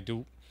I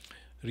do.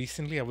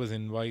 Recently, I was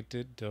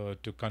invited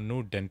to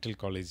Kannur Dental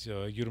College.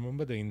 You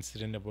remember the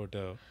incident about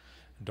a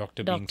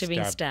doctor being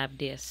being stabbed?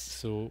 stabbed? Yes.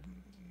 So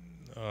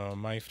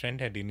my friend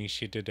had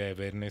initiated an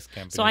awareness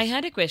campaign. So I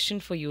had a question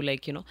for you,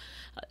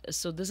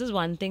 so this is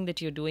one thing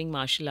that you're doing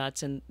martial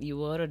arts, and you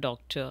were a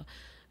doctor.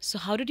 So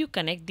how did you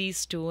connect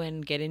these two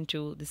and get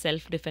into the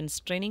self-defense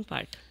training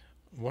part?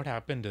 What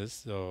happened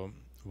is,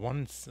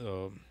 once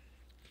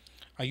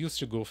I used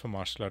to go for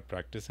martial art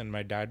practice, and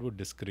my dad would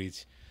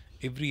discourage,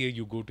 every year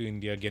you go to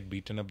India, get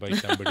beaten up by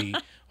somebody,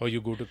 or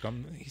you go to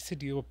come. He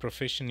said, your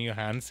profession, your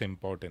hands are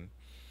important.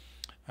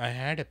 I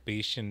had a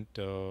patient,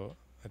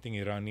 I think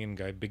Iranian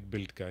guy, big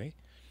built guy.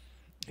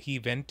 He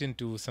went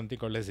into something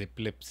called as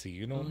epilepsy.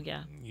 You know,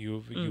 Yeah.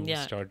 you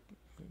Yeah. start,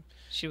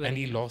 Shivering. and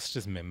he lost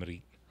his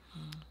memory.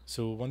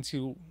 So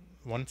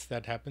once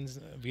that happens,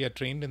 we are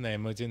trained in the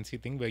emergency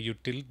thing where you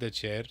tilt the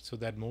chair so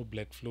that more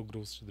blood flow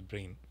goes to the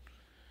brain.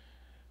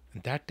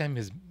 And that time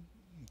his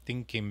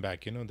thing came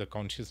back, the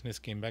consciousness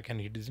came back, and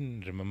he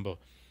didn't remember.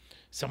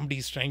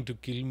 Somebody's trying to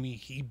kill me.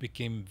 He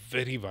became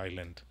very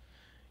violent.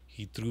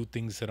 He threw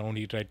things around.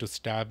 He tried to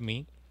stab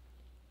me.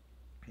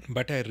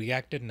 But I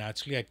reacted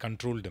naturally. I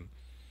controlled him.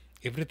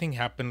 Everything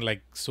happened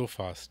like so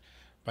fast.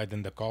 By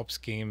then the cops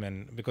came,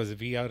 and because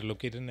we are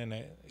located in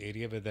an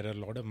area where there are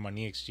a lot of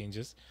money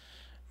exchanges,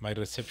 my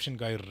reception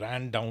guy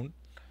ran down,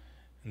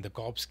 and the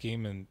cops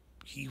came, and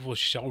he was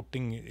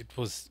shouting. It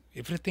was,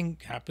 everything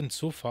happened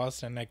so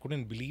fast, and I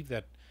couldn't believe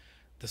that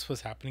this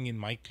was happening in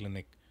my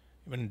clinic.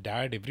 Even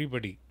dad,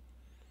 everybody.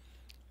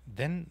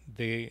 Then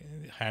they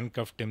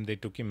handcuffed him. They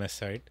took him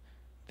aside.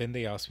 Then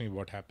they asked me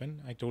what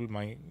happened. I told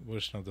my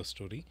version of the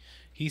story.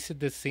 He said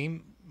the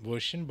same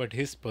version, but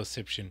his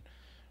perception.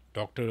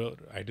 Doctor,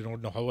 I do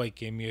not know how I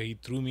came here. He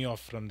threw me off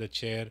from the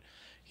chair.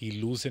 He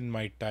loosened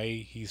my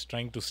tie. He's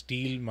trying to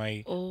steal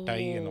my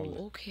tie and all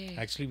that. Okay.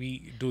 Actually,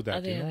 we do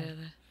that,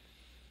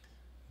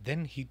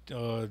 Then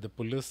the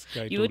police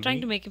guy You were told trying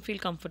me, to make him feel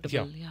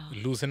comfortable. Yeah.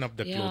 loosen up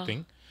the Yeah.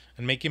 clothing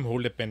and make him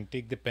hold a pen.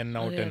 Take the pen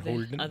out and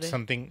hold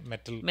something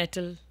metal.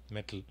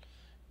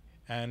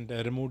 And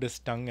removed his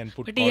tongue and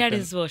put But cotton. he had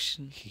his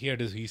version.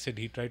 He said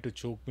he tried to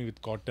choke me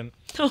with cotton.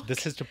 Okay.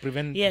 This is to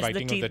prevent Yes,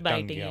 biting the teeth of the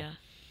tongue. biting, yeah.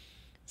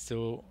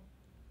 So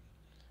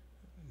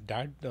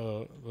dad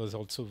was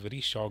also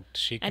very shocked,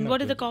 shaken. And up what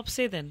did the with- cops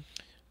say then?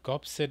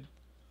 Cops said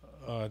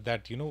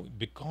that,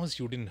 because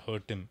you didn't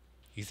hurt him,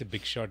 he's a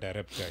big shot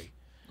Arab guy.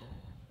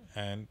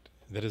 And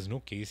there is no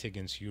case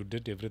against you. You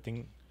did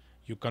everything.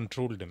 You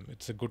controlled him.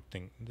 It's a good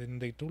thing. Then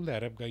they told the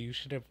Arab guy, you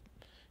should have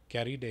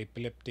carried an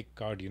epileptic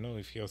card.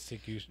 If you're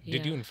sick,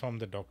 did you inform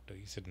the doctor?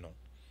 He said no.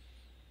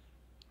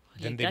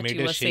 Then they that made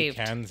you us were shake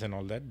saved. hands and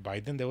all that. By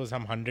then there was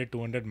some 100,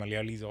 200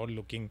 Malayalis all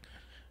looking.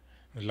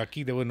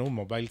 Lucky there were no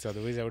mobiles,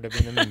 otherwise I would have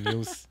been in the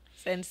news.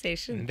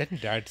 Sensation. And then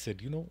dad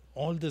said,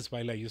 all this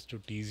while I used to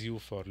tease you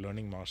for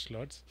learning martial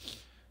arts,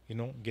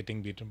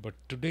 getting beaten. But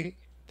today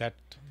that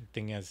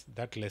thing has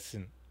that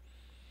lesson.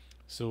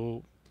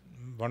 So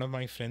one of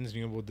my friends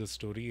knew about this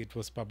story. It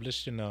was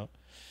published in a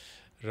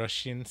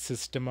Russian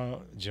Systema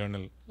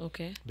journal.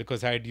 Okay.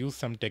 Because I had used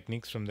some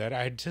techniques from there.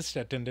 I had just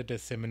attended a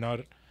seminar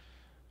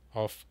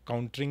of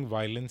countering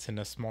violence in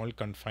a small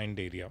confined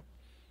area.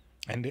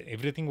 And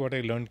everything what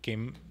I learned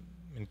came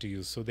into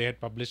use. So they had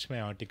published my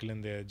article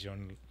in their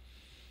journal,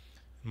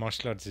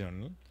 martial arts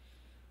journal.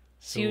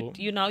 So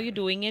you're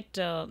doing it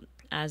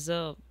as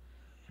a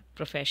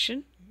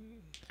profession,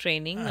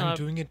 training? I'm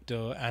doing it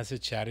as a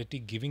charity,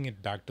 giving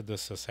it back to the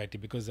society,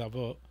 because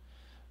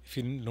if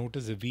you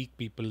notice, the weak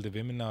people, the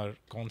women are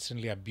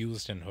constantly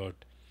abused and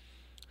hurt.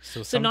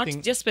 So not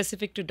just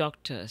specific to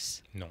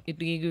doctors. No. You're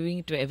giving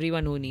it to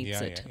everyone who needs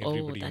it. Yeah,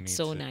 everybody who that's needs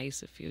so it.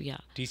 nice of you. Yeah.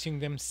 Teaching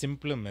them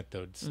simpler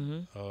methods,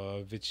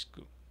 which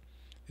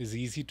is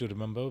easy to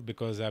remember,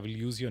 because I will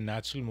use your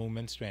natural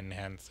movements to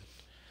enhance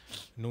it.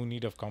 No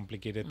need of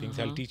complicated things.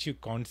 I'll teach you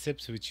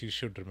concepts which you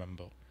should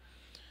remember.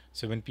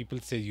 So when people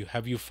say,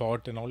 have you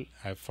fought and all?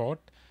 I've fought.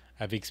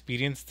 I've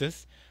experienced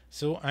this.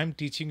 So I'm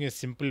teaching you a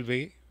simple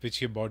way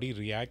which your body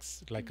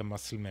reacts like a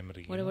muscle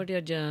memory. What about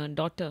your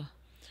daughter?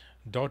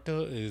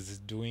 Daughter is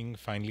doing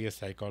final year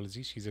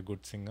psychology. She's a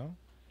good singer.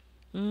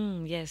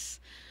 Yes.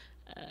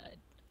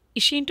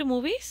 Is she into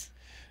movies?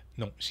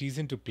 No, she's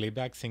into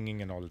playback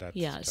singing and all that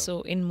Yeah, stuff.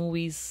 so in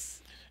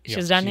movies, Yeah,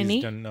 she's done any?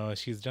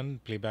 She's done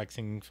playback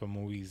singing for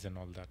movies and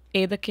all that.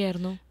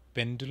 Edakerno?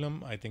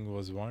 Pendulum, I think,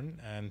 was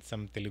one, and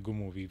some Telugu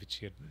movie which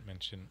she had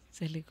mentioned.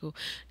 Telugu.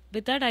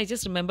 With that, I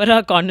just remember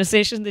our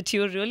conversation that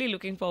you were really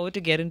looking forward to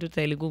get into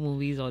Telugu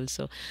movies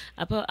also.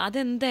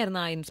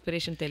 Adentherna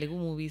inspiration Telugu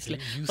movies. You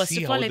First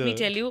see of all, how let me the-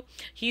 tell you,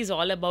 he's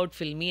all about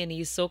filmy, and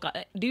he's so.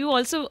 Do you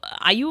also?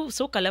 Are you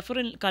so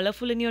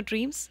colorful in your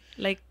dreams,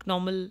 like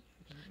normal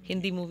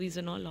Hindi movies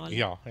and all?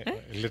 Yeah,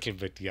 a little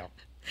bit, yeah.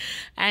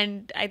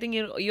 And I think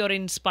you're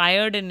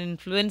inspired and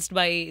influenced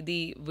by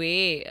the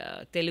way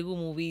Telugu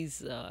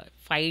movies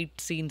fight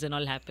scenes and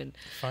all happen.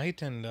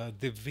 Fight and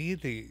the way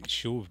they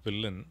show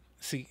villain.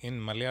 See, in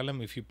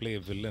Malayalam, if you play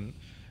a villain,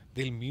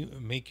 they'll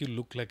make you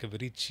look like a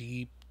very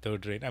cheap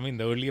third rate. I mean,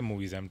 the earlier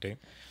movies I'm saying,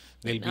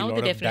 there'll be a Now the lot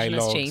of definition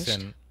has dialogues changed.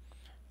 and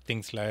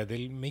things like that.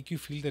 They'll make you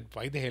feel that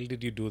why the hell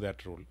did you do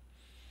that role?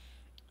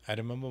 I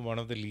remember one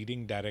of the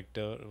leading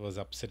director was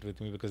upset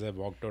with me because I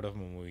walked out of a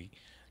movie.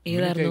 The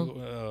minute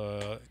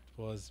it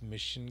was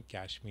Mission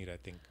Kashmir, I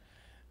think.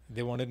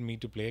 They wanted me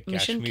to play a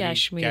Mission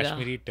Kashmir.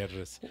 Kashmiri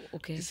terrorist.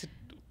 Okay. I said,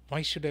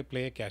 why should I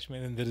play a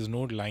Kashmir? And there is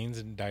no lines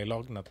and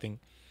dialogue, nothing.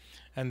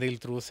 And they'll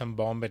throw some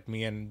bomb at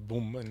me and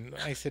boom. And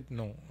I said,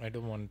 no, I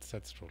don't want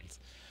such roles.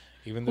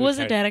 Even Who though it was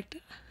the had director?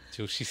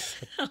 Joshi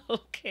sir.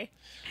 Okay.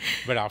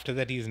 But after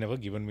that, he's never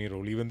given me a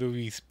role, even though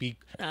we speak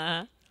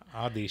Uh,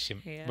 Adesham.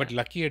 yeah. But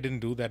lucky I didn't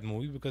do that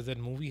movie because that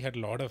movie had a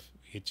lot of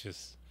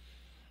hitches.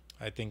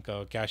 I think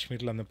Kashmir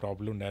and the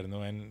problem, I don't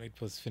know, and it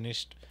was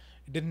finished.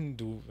 It didn't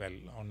do well,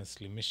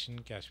 honestly. Mission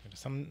Kashmir,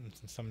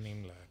 some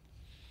name like that.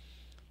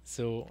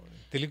 So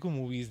Telugu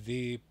movies,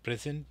 they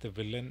present the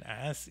villain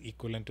as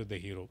equivalent to the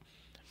hero.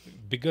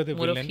 Bigger the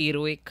More of villain,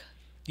 heroic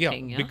yeah,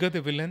 thing, yeah? bigger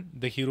the villain,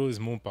 the hero is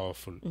more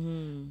powerful.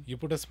 Mm. You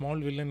put a small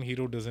villain,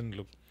 hero doesn't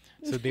look.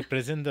 So they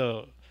present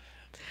the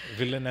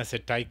villain as a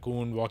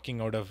tycoon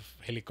walking out of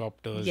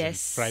helicopters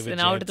Yes, and private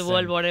and out of the jets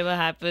world, whatever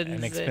happens,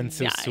 and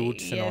expensive yeah,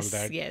 suits and all yes,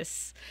 that.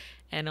 yes,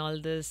 and all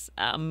this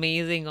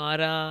amazing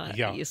aura.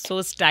 Yeah. You're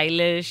so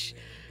stylish.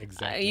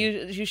 Exactly.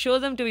 You show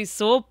them to be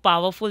so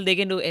powerful. They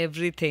can do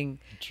everything.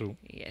 True.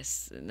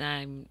 Yes,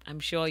 and I'm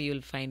sure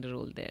you'll find a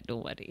role there.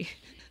 Don't worry.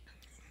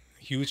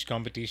 Huge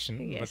competition.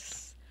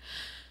 Yes.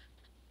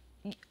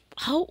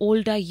 How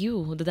old are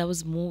you? That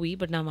was movie,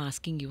 but now I'm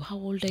asking you, how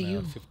old are But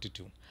you?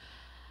 52.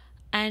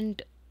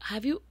 And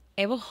have you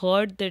ever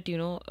heard that,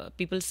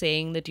 people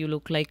saying that you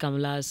look like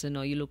Kamal Hassan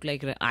or you look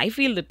like... I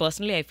feel that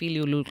personally, I feel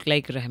you look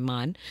like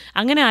Rahman.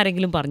 അങ്ങനെ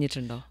ആരെങ്കിലും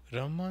പറഞ്ഞിട്ടുണ്ടോ?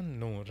 Rahman,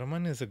 no.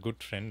 Rahman is a good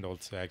friend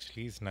also,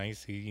 actually. He's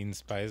nice. He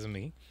inspires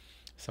me.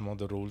 Some of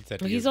the roles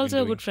that he He's has also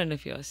been a good doing. friend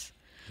of yours.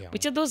 Yeah.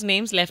 Which are those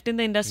names left in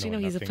the industry? No,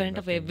 He's a nothing, friend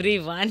of nothing.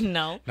 everyone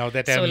now. Now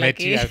that So I've met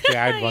lucky. you, I have to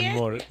add one Yes.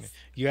 more.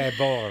 You are a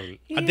ball.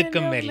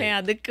 Adikka mele.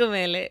 Adikka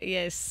mele.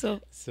 Yes.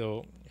 So,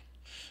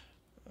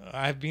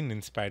 I've been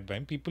inspired by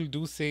him. People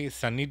do say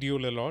Sunny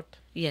Deol a lot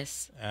Yes.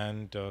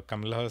 and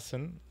Kamal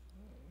Hassan.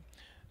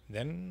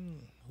 Then,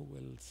 who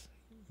else?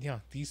 Yeah,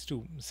 these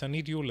two.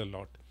 Sunny Deol a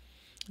lot.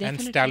 Definitely.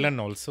 And Stalin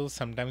also,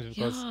 sometimes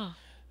because Yeah.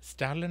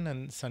 Stalin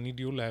and Sunny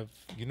Deol have,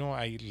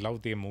 I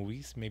love their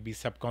movies. Maybe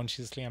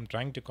subconsciously I'm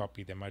trying to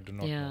copy them. I do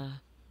not know. Yeah.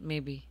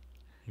 Maybe.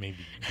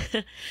 Maybe.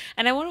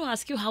 And I want to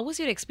ask you, how was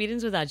your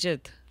experience with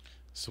Ajit?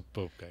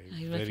 Superb guy.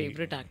 He's my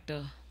favorite actor.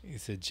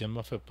 He's a gem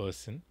of a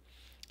person.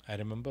 I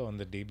remember on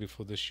the day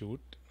before the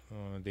shoot,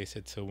 they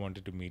said, "Sir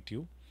wanted to meet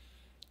you."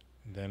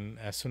 Then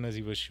as soon as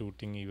he was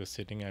shooting, he was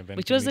sitting. I went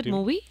Which to was meet that him.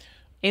 movie?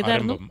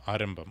 Edarnu?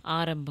 Arambam.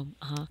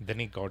 Arambam. Then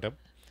he got up.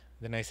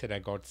 Then I said, "I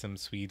got some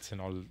sweets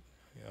and all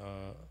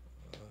uh,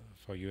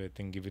 for you. I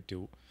think give it to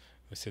you."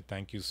 I said,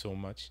 "Thank you so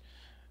much."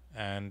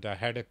 And I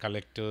had a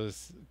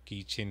collector's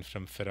keychain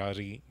from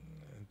Ferrari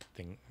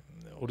thing,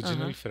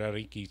 original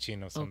Ferrari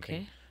keychain or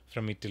something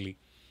from Italy.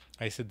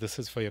 I said, "This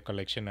is for your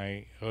collection. I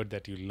heard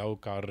that you love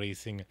car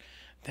racing."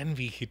 Then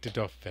we hit it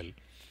off well.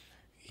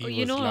 He was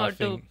You know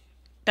laughing. how to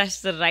touch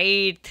the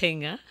right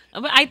thing, huh?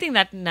 But I think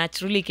that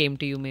naturally came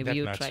to you. Maybe That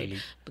you naturally.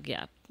 tried. But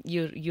yeah,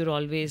 you're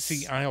always...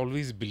 See, I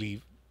always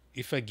believe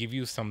if I give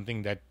you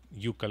something that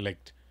you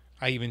collect,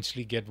 I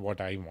eventually get what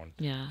I want.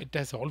 Yeah. It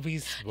has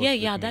always worked Yeah,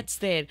 with me. that's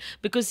there.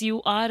 Because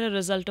you are a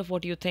result of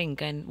what you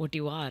think and what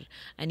you are.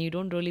 And you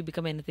don't really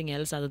become anything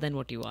else other than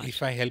what you are.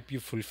 If I help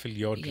you fulfill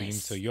your dreams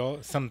Yes. or your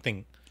something,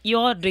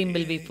 Your dream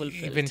will be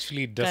fulfilled.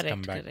 eventually it does Correct,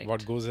 come back. correct.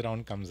 What goes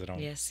around comes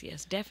around.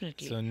 Yes,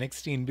 definitely. So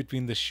next in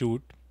between the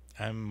shoot,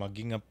 I'm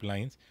mugging up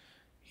lines.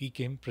 He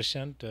came,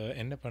 Prashant,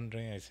 enna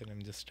pandre? I said,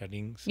 I'm just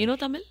studying. You sir." know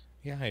Tamil?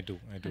 Yeah, I do.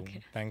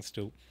 Okay. Thanks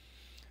to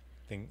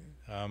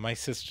my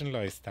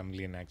sister-in-law is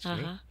Tamilian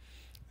actually. Uh-huh.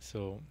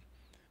 So,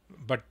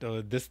 but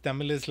this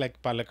Tamil is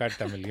like Palakkad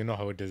Tamil. You know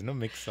how it is, no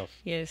mix of.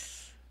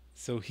 Yes.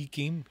 So he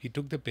came, he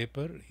took the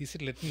paper, he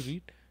said, "Let me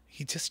read."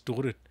 He just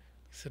tore it.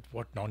 He said,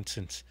 "What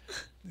nonsense.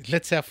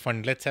 Let's have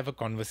fun. Let's have a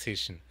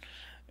conversation.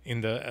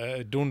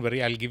 Don't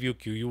worry, I'll give you a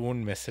cue. You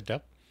won't mess it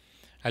up.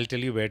 I'll tell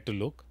you where to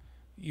look.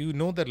 You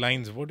know the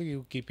lines. What are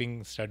you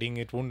studying?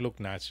 It won't look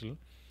natural."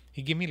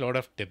 He gave me a lot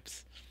of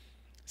tips.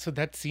 So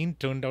that scene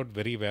turned out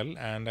very well.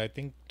 And I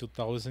think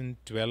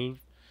 2012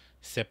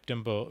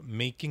 September,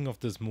 making of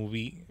this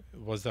movie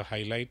was a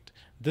highlight.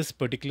 This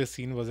particular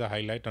scene was a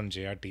highlight on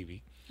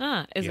JRTV.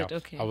 Is it?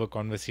 Okay. Our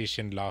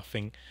conversation,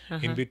 laughing.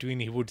 In between,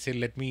 he would say,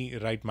 "Let me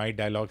write my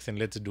dialogues and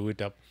let's do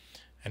it up."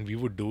 And we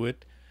would do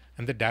it.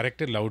 And the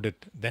director loved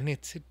it. Then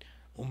it said,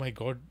 "Oh my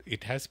God,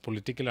 it has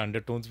political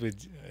undertones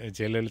with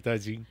Jayalalitha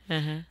ji."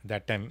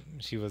 That time,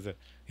 she was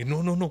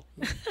no.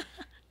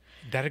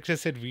 Director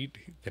said,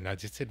 then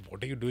Ajit said,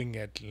 "What are you doing?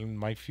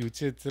 My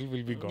future itself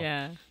will be gone."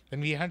 Yeah.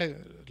 Then we had a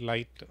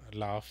light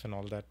laugh and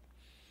all that.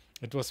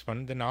 It was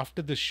fun. Then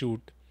after the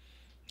shoot,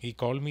 he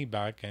called me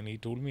back and he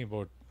told me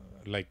about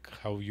like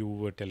how you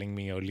were telling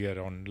me earlier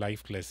on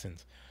life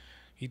lessons.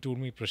 He told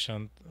me,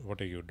 "Prashant,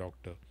 what are you,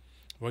 doctor?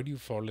 Why do you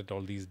fall at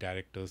all these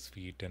directors'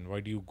 feet and why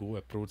do you go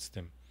approach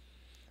them?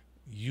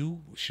 You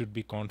should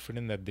be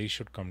confident that they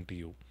should come to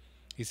you."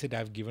 He said,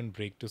 "I've given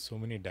break to so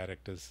many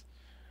directors,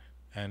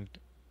 and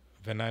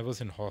when I was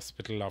in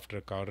hospital after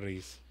a car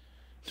race,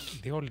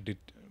 they all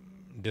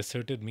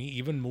deserted me.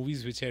 Even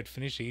movies which I had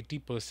finished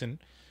 80%,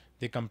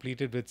 they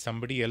completed with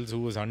somebody else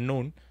who was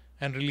unknown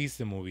and released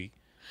the movie."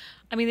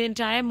 I mean, the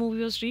entire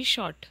movie was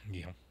reshot.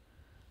 Yeah.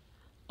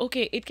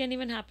 Okay, it can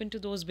even happen to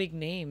those big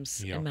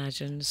names. Yeah.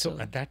 Imagine. So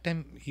at that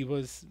time, he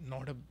was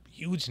not a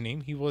huge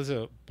name. He was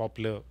a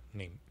popular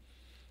name.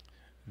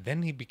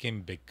 Then he became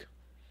big.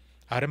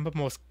 Arambam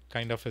was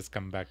kind of his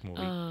comeback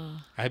movie.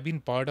 I've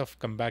been part of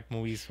comeback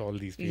movies for all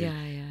these people.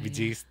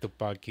 Vijay's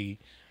Tupaki,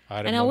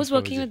 And I Arambam was for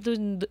working Vijay.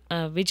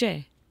 with Vijay.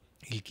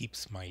 He'll keep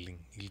smiling.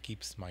 He'll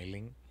keep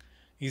smiling.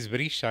 He's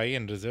very shy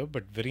and reserved,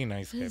 but very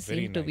nice guy. Doesn't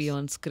Very seem to nice. be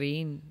on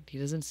screen. He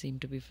doesn't seem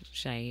to be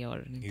shy or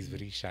anything. He's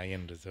very shy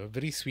and reserved.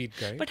 Very sweet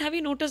guy. But have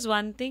you noticed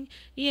one thing?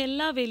 ഈ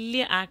എല്ലാ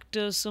വലിയ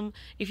ആക്ടേഴ്സും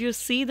if you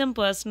see them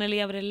personally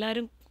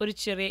അവരെല്ലാവരും ഒരു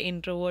ചെറിയ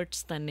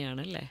introverts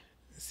തന്നെയാണ് അല്ലേ?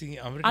 See,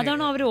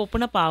 അതാണോ അവർ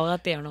open up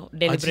ആവാത്തയാണോ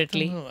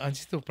deliberately?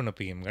 Ajith open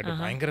up ചെയ്യും കേട്ടോ.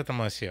 ഭയങ്കര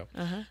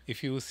തമാശയാണ്. If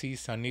you see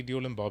Sunny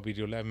Deol and Bobby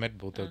Deol, I met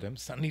both of them.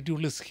 Sunny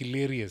Deol is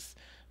hilarious,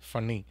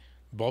 funny.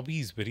 Bobby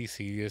is very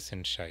serious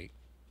and shy.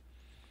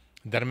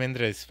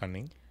 Dharmendra is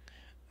funny.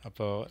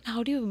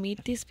 How do you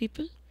meet these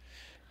people?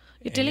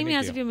 You're telling me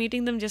as if you're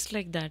meeting them just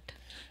like that.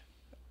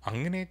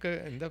 അങ്ങനെയൊക്കെ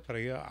എന്താ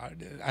പറയുക,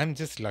 I am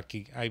just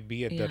lucky I B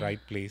at the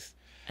right place.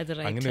 At the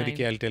right അങ്ങനെ time.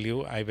 ഒരിക്കൽ I tell you,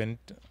 I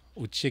went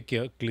ഉച്ചയ്ക്ക്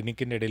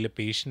ക്ലിനിക്കിൻ്റെ ഇടയിൽ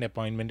patient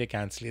appointment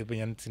cancel ചെയ്തപ്പോൾ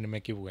ഞാൻ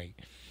സിനിമയ്ക്ക് പോയി.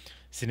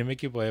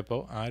 സിനിമയ്ക്ക്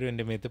പോയപ്പോൾ ആരും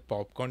എൻ്റെ മേത്ത്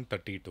പോപ്കോൺ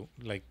തട്ടിയിട്ടു,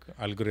 ലൈക്ക്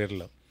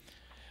അൽഗുറിയറിൽ.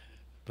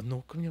 അപ്പം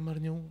നോക്കും, ഞാൻ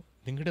പറഞ്ഞു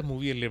നിങ്ങളുടെ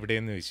മൂവി അല്ലേ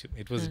എവിടെയെന്ന് ചോദിച്ചു.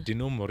 It was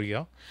Dino മൊറിയ.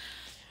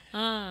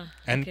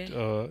 And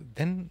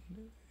then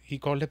he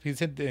called up, he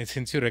said,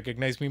 since you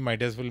recognize me,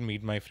 might as well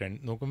meet my friend.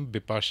 നോക്കും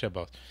ബിപാഷ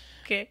ബാസ്.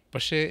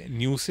 പക്ഷേ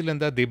ന്യൂസിൽ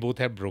എന്താ, they both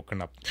have broken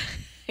up.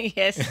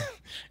 Yes.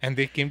 And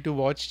they came to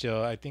watch,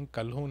 I think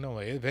Kalhona,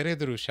 where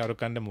is Shah Rukh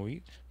Khan's movie,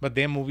 but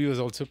their movie was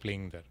also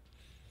playing there.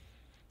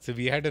 So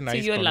we had a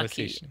nice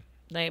conversation.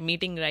 Like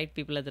meeting right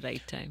people at the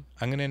right time.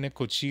 അങ്ങനെ തന്നെ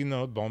കൊച്ചിയിൽ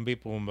ബോംബെ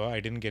പോകുമ്പോൾ I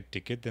didn't get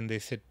ticket. Then they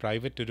Z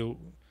private ഒരു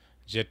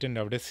jet ഉണ്ട്,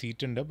 അവിടെ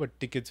seat ഉണ്ട്, but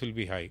tickets will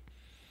be high.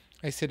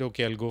 I said,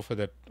 okay, I'll go for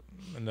that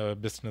in the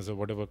business or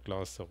whatever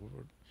class.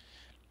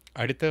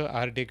 അടുത്ത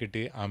ആരുടെ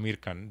കിട്ടി, Aamir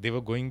Khan. They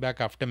were going back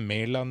after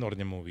മേള എന്ന്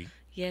പറഞ്ഞ movie.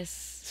 Yes.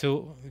 So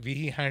we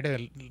had a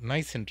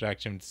nice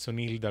interaction.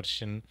 Sunil,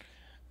 Darshan,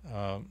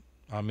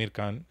 Amir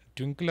Khan.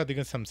 Twinkle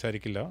അധികം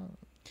സംസാരിക്കില്ല.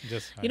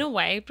 Just You know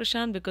why,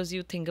 Prashant? Because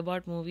you think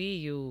about movie,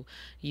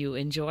 you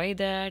enjoy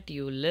that,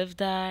 you live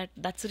that.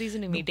 That's the reason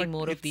you're meeting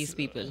more of these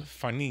people.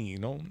 Funny,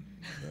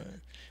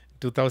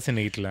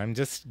 2008, I'm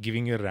just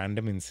giving you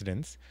random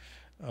incidents.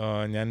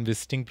 ഞാൻ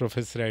visiting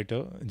പ്രൊഫസറായിട്ട്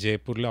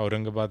ജയ്പൂരിൽ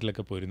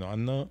ഔറംഗാബാദിലൊക്കെ പോയിരുന്നു.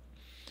 അന്ന്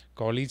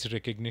college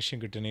recognition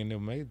കിട്ടുന്നതിന്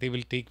മുമ്പേ they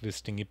will take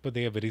visiting. ഇപ്പോൾ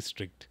they are very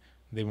strict.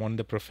 They want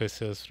the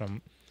professors from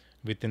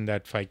within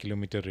that 5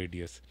 kilometer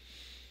radius.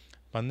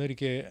 അപ്പം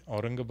അന്നൊരിക്കൽ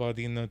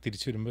ഔറംഗാബാദിൽ നിന്ന്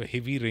തിരിച്ചു വരുമ്പോൾ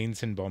heavy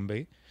Reigns in Bombay.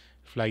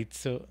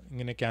 Flights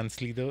ഇങ്ങനെ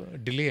ക്യാൻസൽ ചെയ്ത്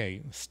ഡിലേ ആയി,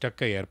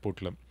 സ്റ്റക്കായി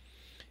എയർപോർട്ടിൽ.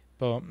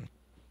 അപ്പോൾ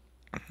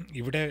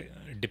ഇവിടെ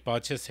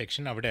ഡിപ്പാച്ചർ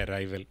സെക്ഷൻ, അവിടെ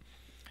അറൈവൽ.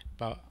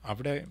 അപ്പോൾ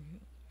അവിടെ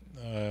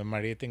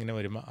മഴയത്ത് ഇങ്ങനെ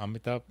വരുമ്പോൾ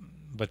അമിതാഭ്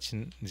ബച്ചൻ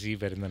ജി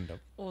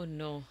വരുന്നുണ്ടാവും,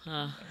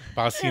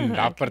 പാസ്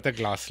ചെയ്യുന്നുണ്ട് അപ്പുറത്തെ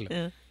ക്ലാസ്സിൽ.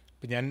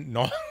 അപ്പം ഞാൻ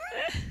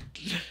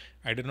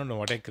I don't know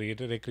what I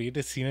created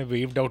scene. I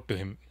waved out to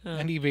him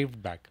and he waved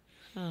back.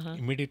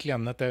 Immediately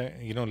അന്നത്തെ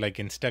like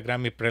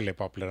Instagram ഇപ്പോഴല്ലേ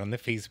പോപ്പുലർ, അന്ന്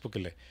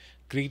ഫേസ്ബുക്കില്ലേ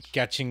great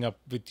catching up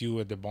with you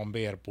at the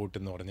Bombay airport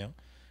എന്ന് പറഞ്ഞു.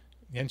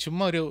 ഞാൻ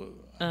ചുമ്മാ ഒരു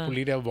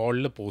പുള്ളിയുടെ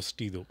വാളിൽ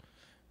പോസ്റ്റ് ചെയ്തു,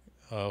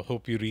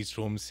 hope you reached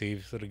home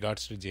safe,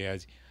 regards to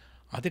Jayaji.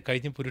 അത്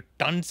കഴിഞ്ഞപ്പോൾ ഒരു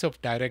tons of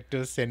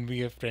directors send me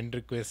a friend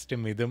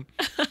റിക്വസ്റ്റും ഇതും.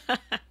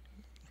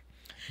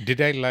 Did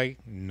I lie?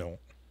 No.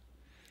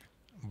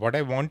 What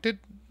I wanted,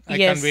 I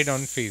conveyed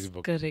on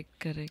Facebook.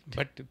 Correct.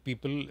 But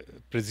people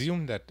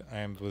presume that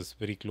I was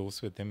very close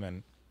with him, and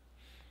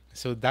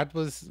so that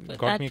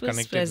got me connected. That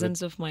was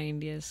presence of mind,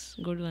 yes.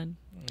 Good one.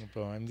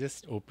 So I'm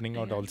just opening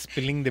out all,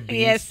 spilling the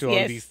beans to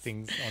all these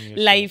things on your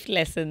life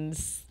lessons.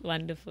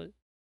 Wonderful.